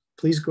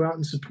please go out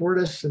and support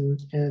us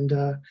and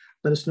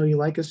let us know you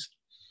like us.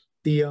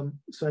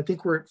 So I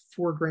think we're at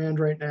 $4,000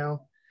 right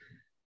now,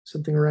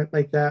 something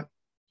like that.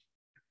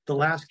 The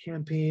last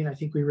campaign, I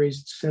think we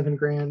raised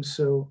 $7,000.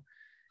 So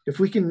if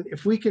we can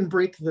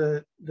break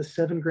the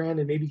 $7,000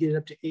 and maybe get it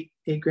up to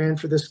 $8,000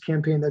 for this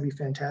campaign, that'd be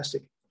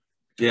fantastic.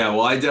 Yeah,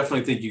 well, I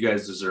definitely think you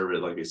guys deserve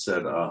it. Like I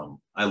said,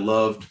 I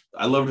loved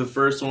the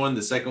first one.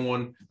 The second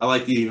one, I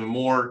liked it even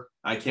more.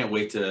 I can't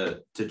wait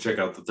to check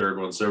out the third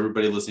one. So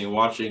everybody listening and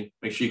watching,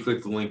 make sure you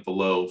click the link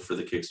below for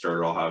the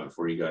Kickstarter. I'll have it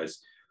for you guys.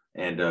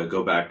 And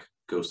go back,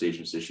 Ghost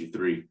Agents issue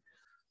 3.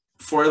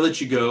 Before I let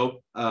you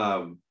go,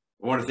 I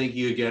want to thank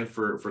you again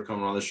for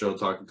coming on the show,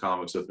 talking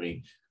comics with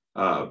me.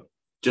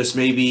 Just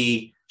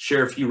maybe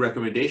share a few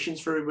recommendations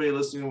for everybody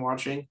listening and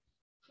watching.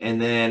 And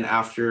then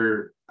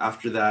after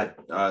that,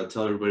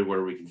 tell everybody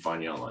where we can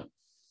find you online.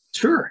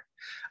 Sure.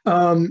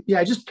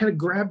 I just kind of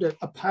grabbed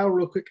a pile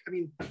real quick. I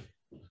mean,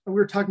 we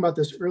were talking about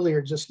this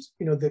earlier, just,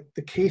 the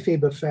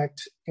kayfabe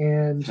effect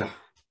and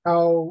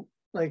how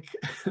like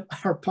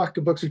our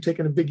pocketbooks are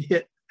taking a big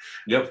hit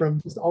from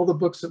just all the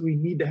books that we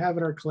need to have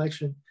in our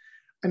collection.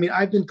 I mean,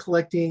 I've been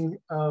collecting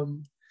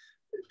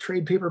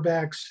trade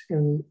paperbacks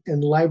and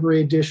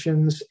library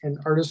editions and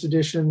artist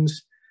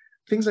editions,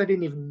 things I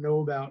didn't even know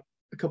about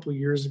a couple of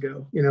years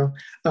ago,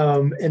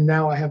 and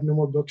now I have no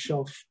more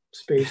bookshelf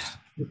space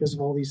because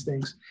of all these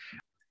things.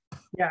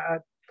 Yeah.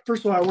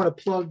 First of all, I want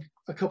to plug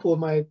a couple of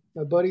my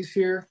buddies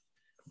here.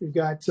 We've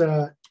got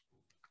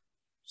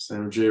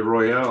Sam J.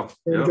 Royale.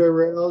 Sam J.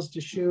 Royale's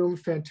Dishoom,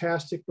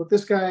 fantastic book.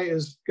 This guy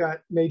has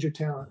got major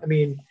talent. I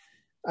mean,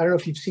 I don't know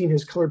if you've seen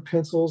his colored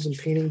pencils and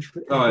painting.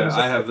 Oh, yeah,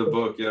 I have the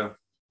book, yeah.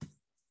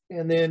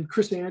 And then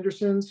Chris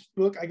Anderson's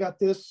book, I got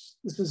this.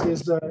 This is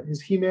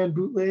his He-Man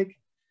bootleg.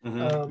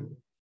 Mm-hmm.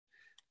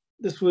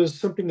 This was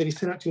something that he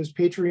sent out to his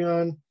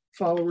Patreon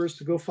followers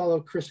to go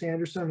follow Chris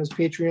Anderson on his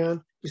Patreon.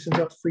 He sends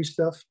out free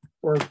stuff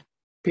or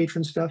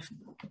patron stuff.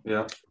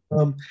 Yeah.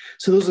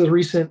 So those are the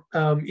recent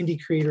indie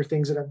creator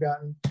things that I've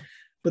gotten.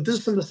 But this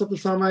is some of the stuff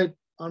that's on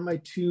my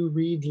to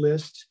read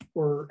list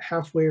or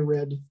halfway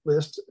read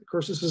list. Of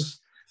course, this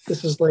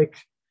is like,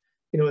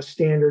 a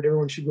standard.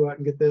 Everyone should go out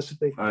and get this if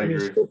they. I mean,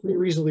 it's still pretty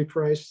reasonably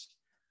priced.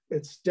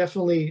 It's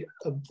definitely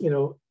a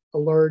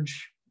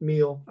large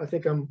meal. I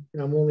think I'm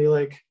only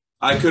like.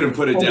 I couldn't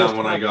put it down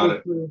when I got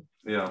it.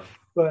 Yeah.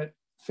 But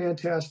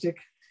fantastic.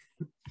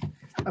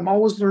 I'm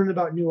always learning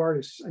about new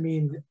artists. I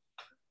mean,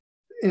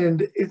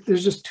 and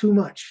there's just too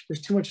much.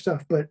 There's too much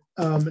stuff. But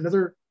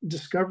another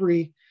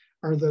discovery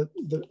are the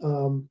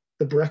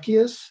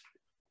Breccias.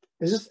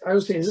 Is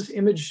this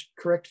image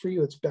correct for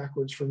you? It's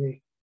backwards for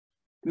me.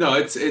 No,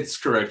 it's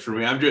correct for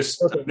me. I've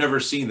never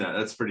seen that.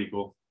 That's pretty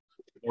cool.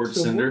 Ward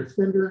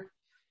Cinder.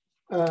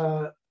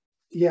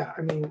 Yeah,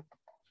 I mean,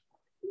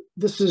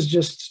 this is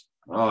just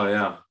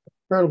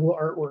incredible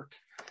artwork.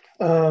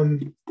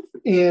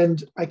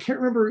 And I can't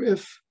remember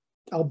if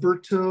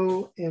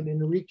Alberto and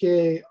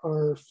Enrique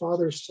are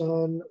father,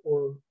 son,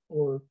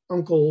 or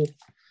uncle,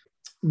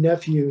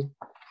 nephew,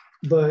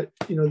 but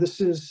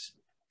this is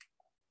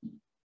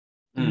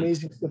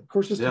amazing. Of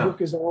course, this book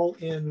is all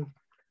in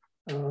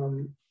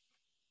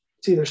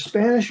it's either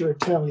Spanish or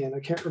Italian.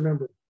 I can't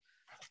remember,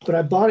 but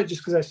I bought it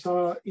just because I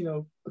saw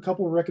a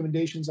couple of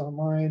recommendations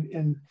online,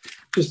 and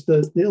just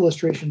the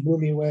illustration blew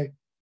me away.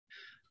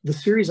 The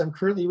series I'm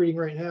currently reading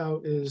right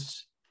now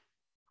is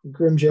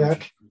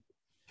Grimjack,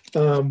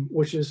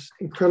 which is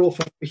incredible.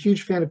 I'm a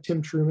huge fan of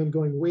Tim Truman,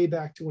 going way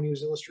back to when he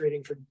was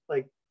illustrating for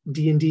like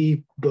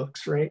D&D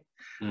books, right?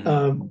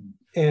 Mm-hmm.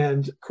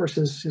 And of course,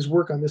 his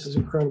work on this is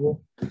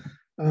incredible.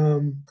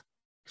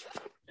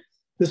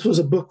 This was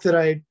a book that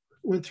I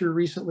went through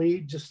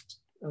recently, just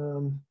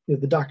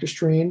the Doctor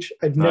Strange.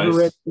 I'd never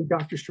read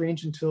Doctor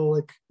Strange until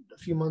like a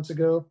few months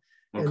ago,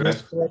 and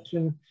this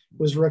collection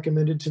was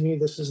recommended to me.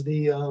 This is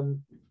the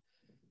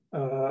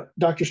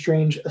Doctor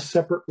Strange: A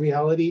Separate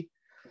Reality.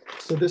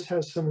 So this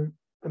has some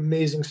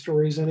amazing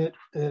stories in it,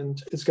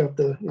 and it's got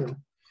the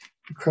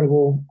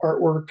incredible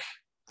artwork.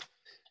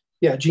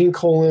 Yeah, Gene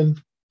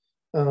Colan,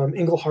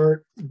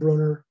 Englehart,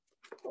 Brunner,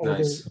 all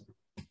the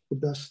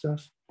best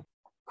stuff.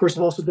 Of course,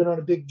 I've also been on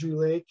a big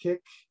Droulet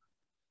kick.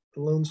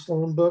 The Lone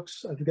Sloan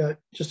books, I've got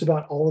just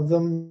about all of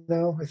them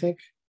now, I think,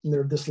 and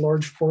they're this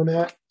large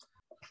format.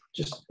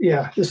 Just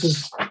this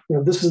is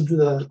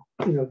the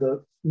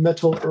the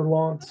Metal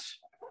Erlance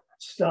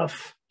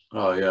stuff.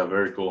 Oh yeah,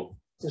 very cool.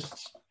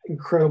 Just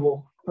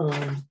incredible.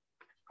 And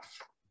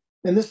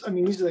this, I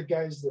mean, these are the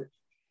guys that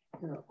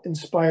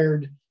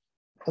inspired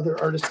other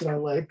artists that I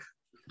like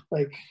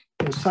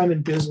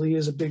Simon Bisley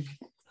is a big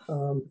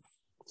influence.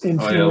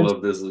 Oh yeah, I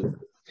love Bisley.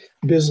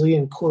 Bisley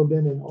and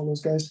Corbin and all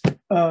those guys.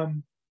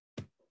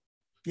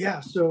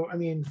 So I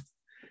mean,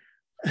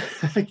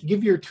 I could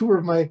give you a tour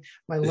of my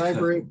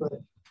library, but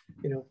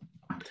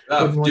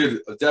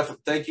Dude,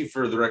 definitely. Thank you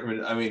for the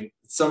recommendation. I mean,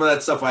 some of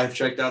that stuff I've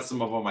checked out,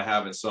 some of them I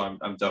haven't. So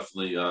I'm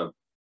definitely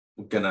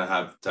gonna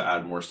have to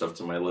add more stuff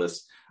to my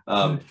list.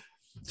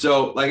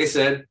 So, like I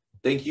said,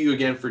 thank you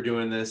again for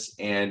doing this.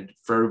 And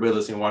for everybody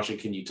listening and watching,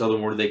 can you tell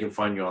them where they can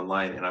find you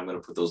online? And I'm going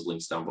to put those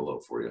links down below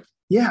for you.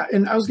 Yeah,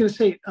 and I was going to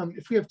say,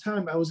 if we have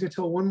time, I was going to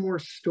tell one more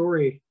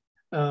story.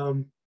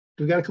 Do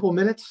we got a couple of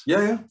minutes?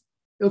 Yeah.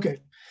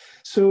 Okay.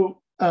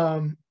 So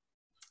in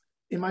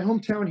my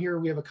hometown here,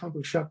 we have a comic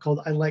book shop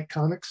called I Like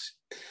Comics.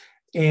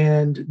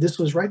 And this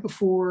was right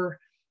before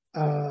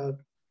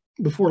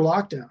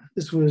lockdown.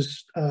 This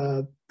was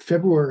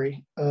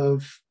February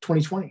of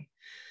 2020.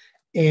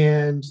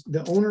 And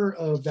the owner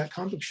of that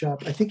comic book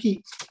shop, I think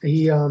he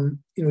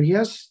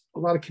has a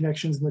lot of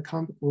connections in the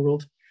comic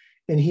world,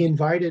 and he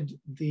invited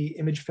the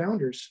Image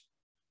founders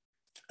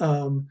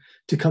to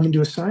come and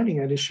do a signing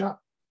at his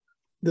shop.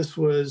 This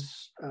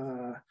was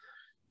Mark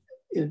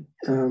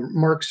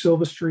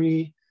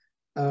Silvestri,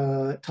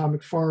 Todd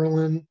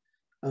McFarlane,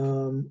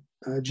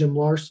 Jim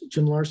Larson,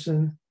 Jim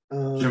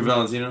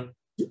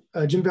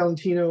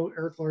Valentino,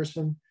 Eric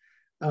Larson,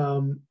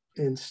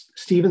 and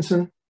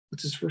Stevenson.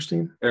 What's his first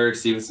name? Eric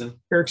Stevenson,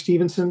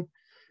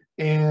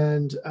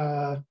 and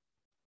the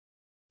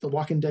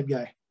Walking Dead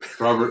guy,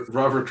 Robert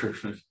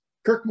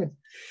Kirkman.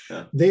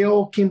 Yeah. They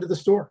all came to the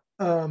store,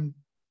 and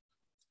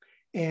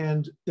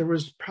there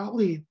was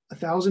probably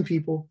 1,000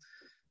 people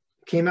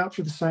came out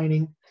for the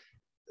signing.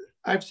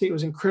 I'd say it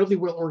was incredibly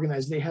well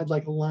organized. They had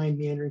like a line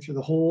meandering through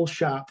the whole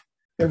shop.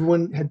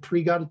 Everyone had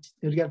got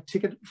a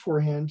ticket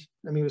beforehand.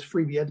 I mean, it was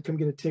free, but you had to come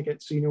get a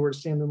ticket so you know where to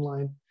stand in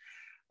line.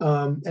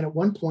 And at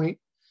one point,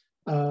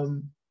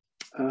 Tom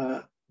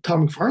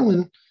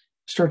McFarlane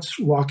starts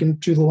walking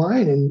through the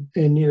line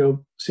and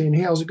saying,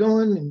 "Hey, how's it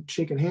going?" and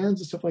shaking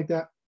hands and stuff like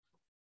that.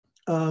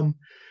 And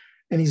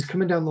he's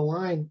coming down the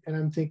line, and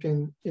I'm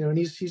thinking, and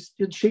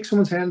he'd shake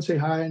someone's hand and say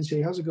hi and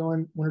say, "How's it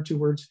going?" one or two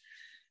words.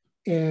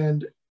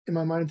 And in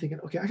my mind, I'm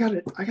thinking, okay, I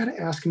gotta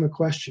ask him a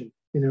question,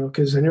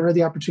 because I never had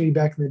the opportunity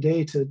back in the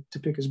day to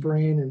pick his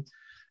brain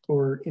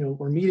or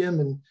meet him,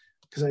 and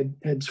because I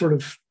had sort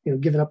of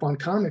given up on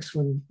comics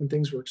when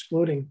things were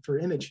exploding for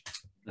Image.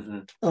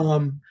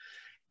 Mm-hmm.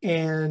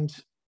 And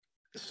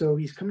so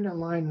he's coming down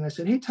the line, and I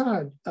said, "Hey,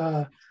 Todd,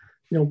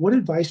 what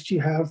advice do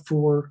you have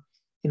for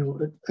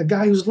a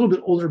guy who's a little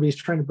bit older but he's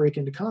trying to break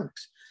into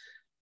comics?"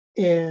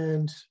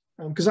 And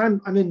because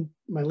I'm in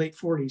my late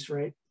 40s,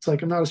 right? It's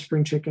like I'm not a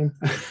spring chicken.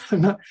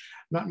 I'm not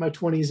in my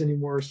 20s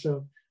anymore,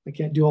 so I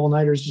can't do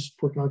all-nighters just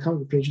working on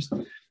comic book pages.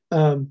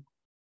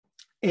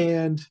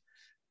 And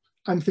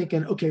I'm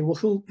thinking, okay, well,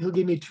 he'll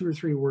give me 2 or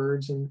 3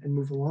 words and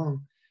move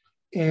along.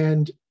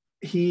 And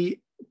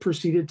he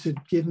proceeded to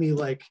give me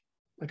like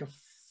a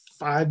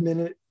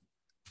 5-minute,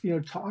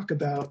 talk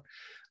about,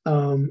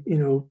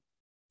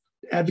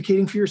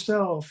 advocating for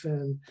yourself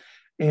and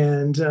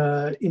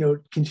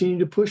continue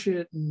to push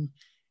it.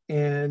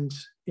 And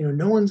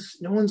no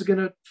one's going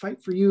to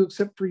fight for you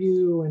except for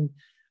you. And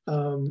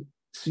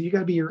so you got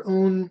to be your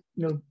own,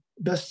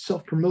 best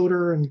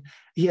self-promoter. And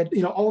he had,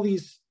 all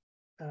these,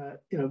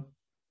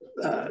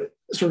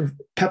 sort of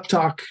pep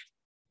talk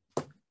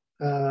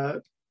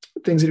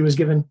things that he was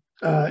given,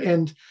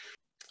 and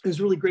it was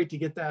really great to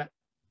get that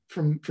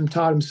from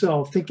Todd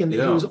himself, thinking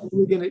that he was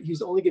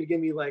only gonna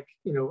give me like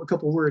a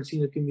couple of words. He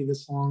didn't give me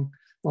this long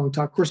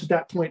talk. Of course, at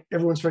that point,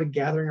 everyone started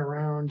gathering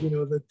around.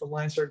 The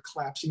line started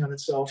collapsing on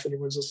itself, and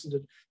everyone's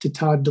listening to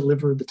Todd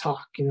deliver the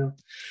talk.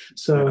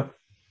 So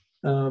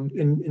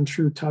in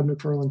true Todd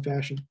McFarlane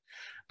fashion.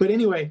 But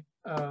anyway,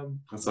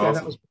 that's awesome.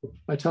 That was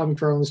my Todd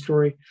McFarlane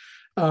story.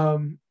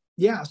 So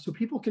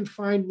people can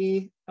find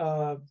me.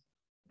 I'm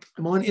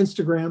on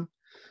Instagram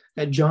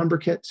at John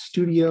Burkett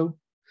Studio.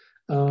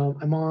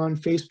 I'm on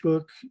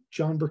Facebook,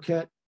 John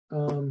Burkett.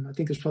 I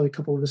think there's probably a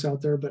couple of us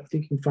out there, but I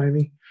think you can find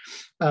me.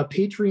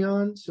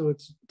 Patreon, so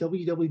it's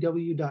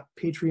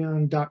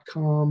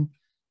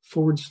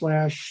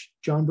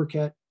www.patreon.com/John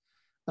Burkett.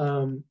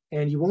 And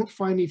you won't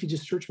find me if you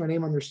just search my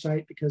name on their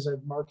site, because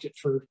I've marked it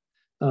for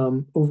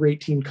over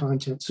 18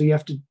 content. So you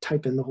have to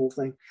type in the whole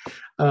thing.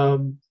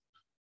 And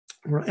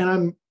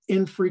I'm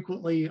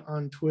infrequently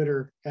on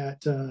Twitter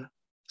at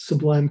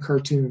Sublime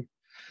Cartoon.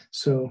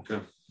 So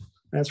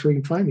that's where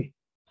you can find me.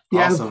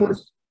 Yeah, awesome. And of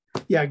course,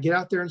 get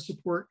out there and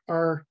support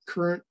our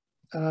current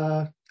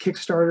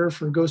Kickstarter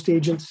for Ghost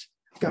Agents.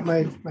 Got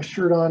my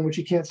shirt on, which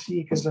you can't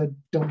see because I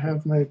don't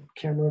have my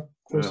camera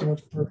close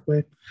enough to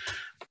play.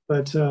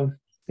 But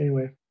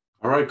anyway.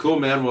 All right, cool,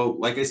 man. Well,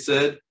 like I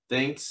said,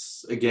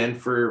 thanks again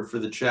for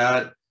the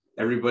chat.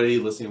 Everybody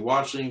listening and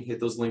watching, hit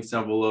those links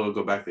down below.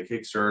 Go back to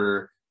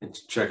Kickstarter and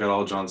check out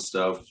all John's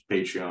stuff,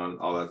 Patreon,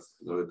 all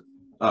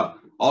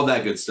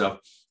that good stuff.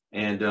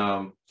 And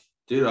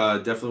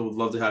dude, definitely would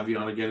love to have you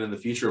on again in the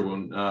future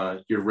when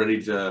you're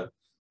ready to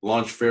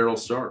launch Feral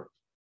Star.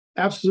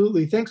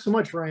 Absolutely. Thanks so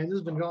much, Ryan. This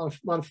has been a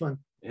lot of fun.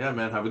 Yeah,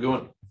 man. Have a good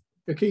one.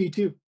 Okay, you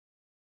too.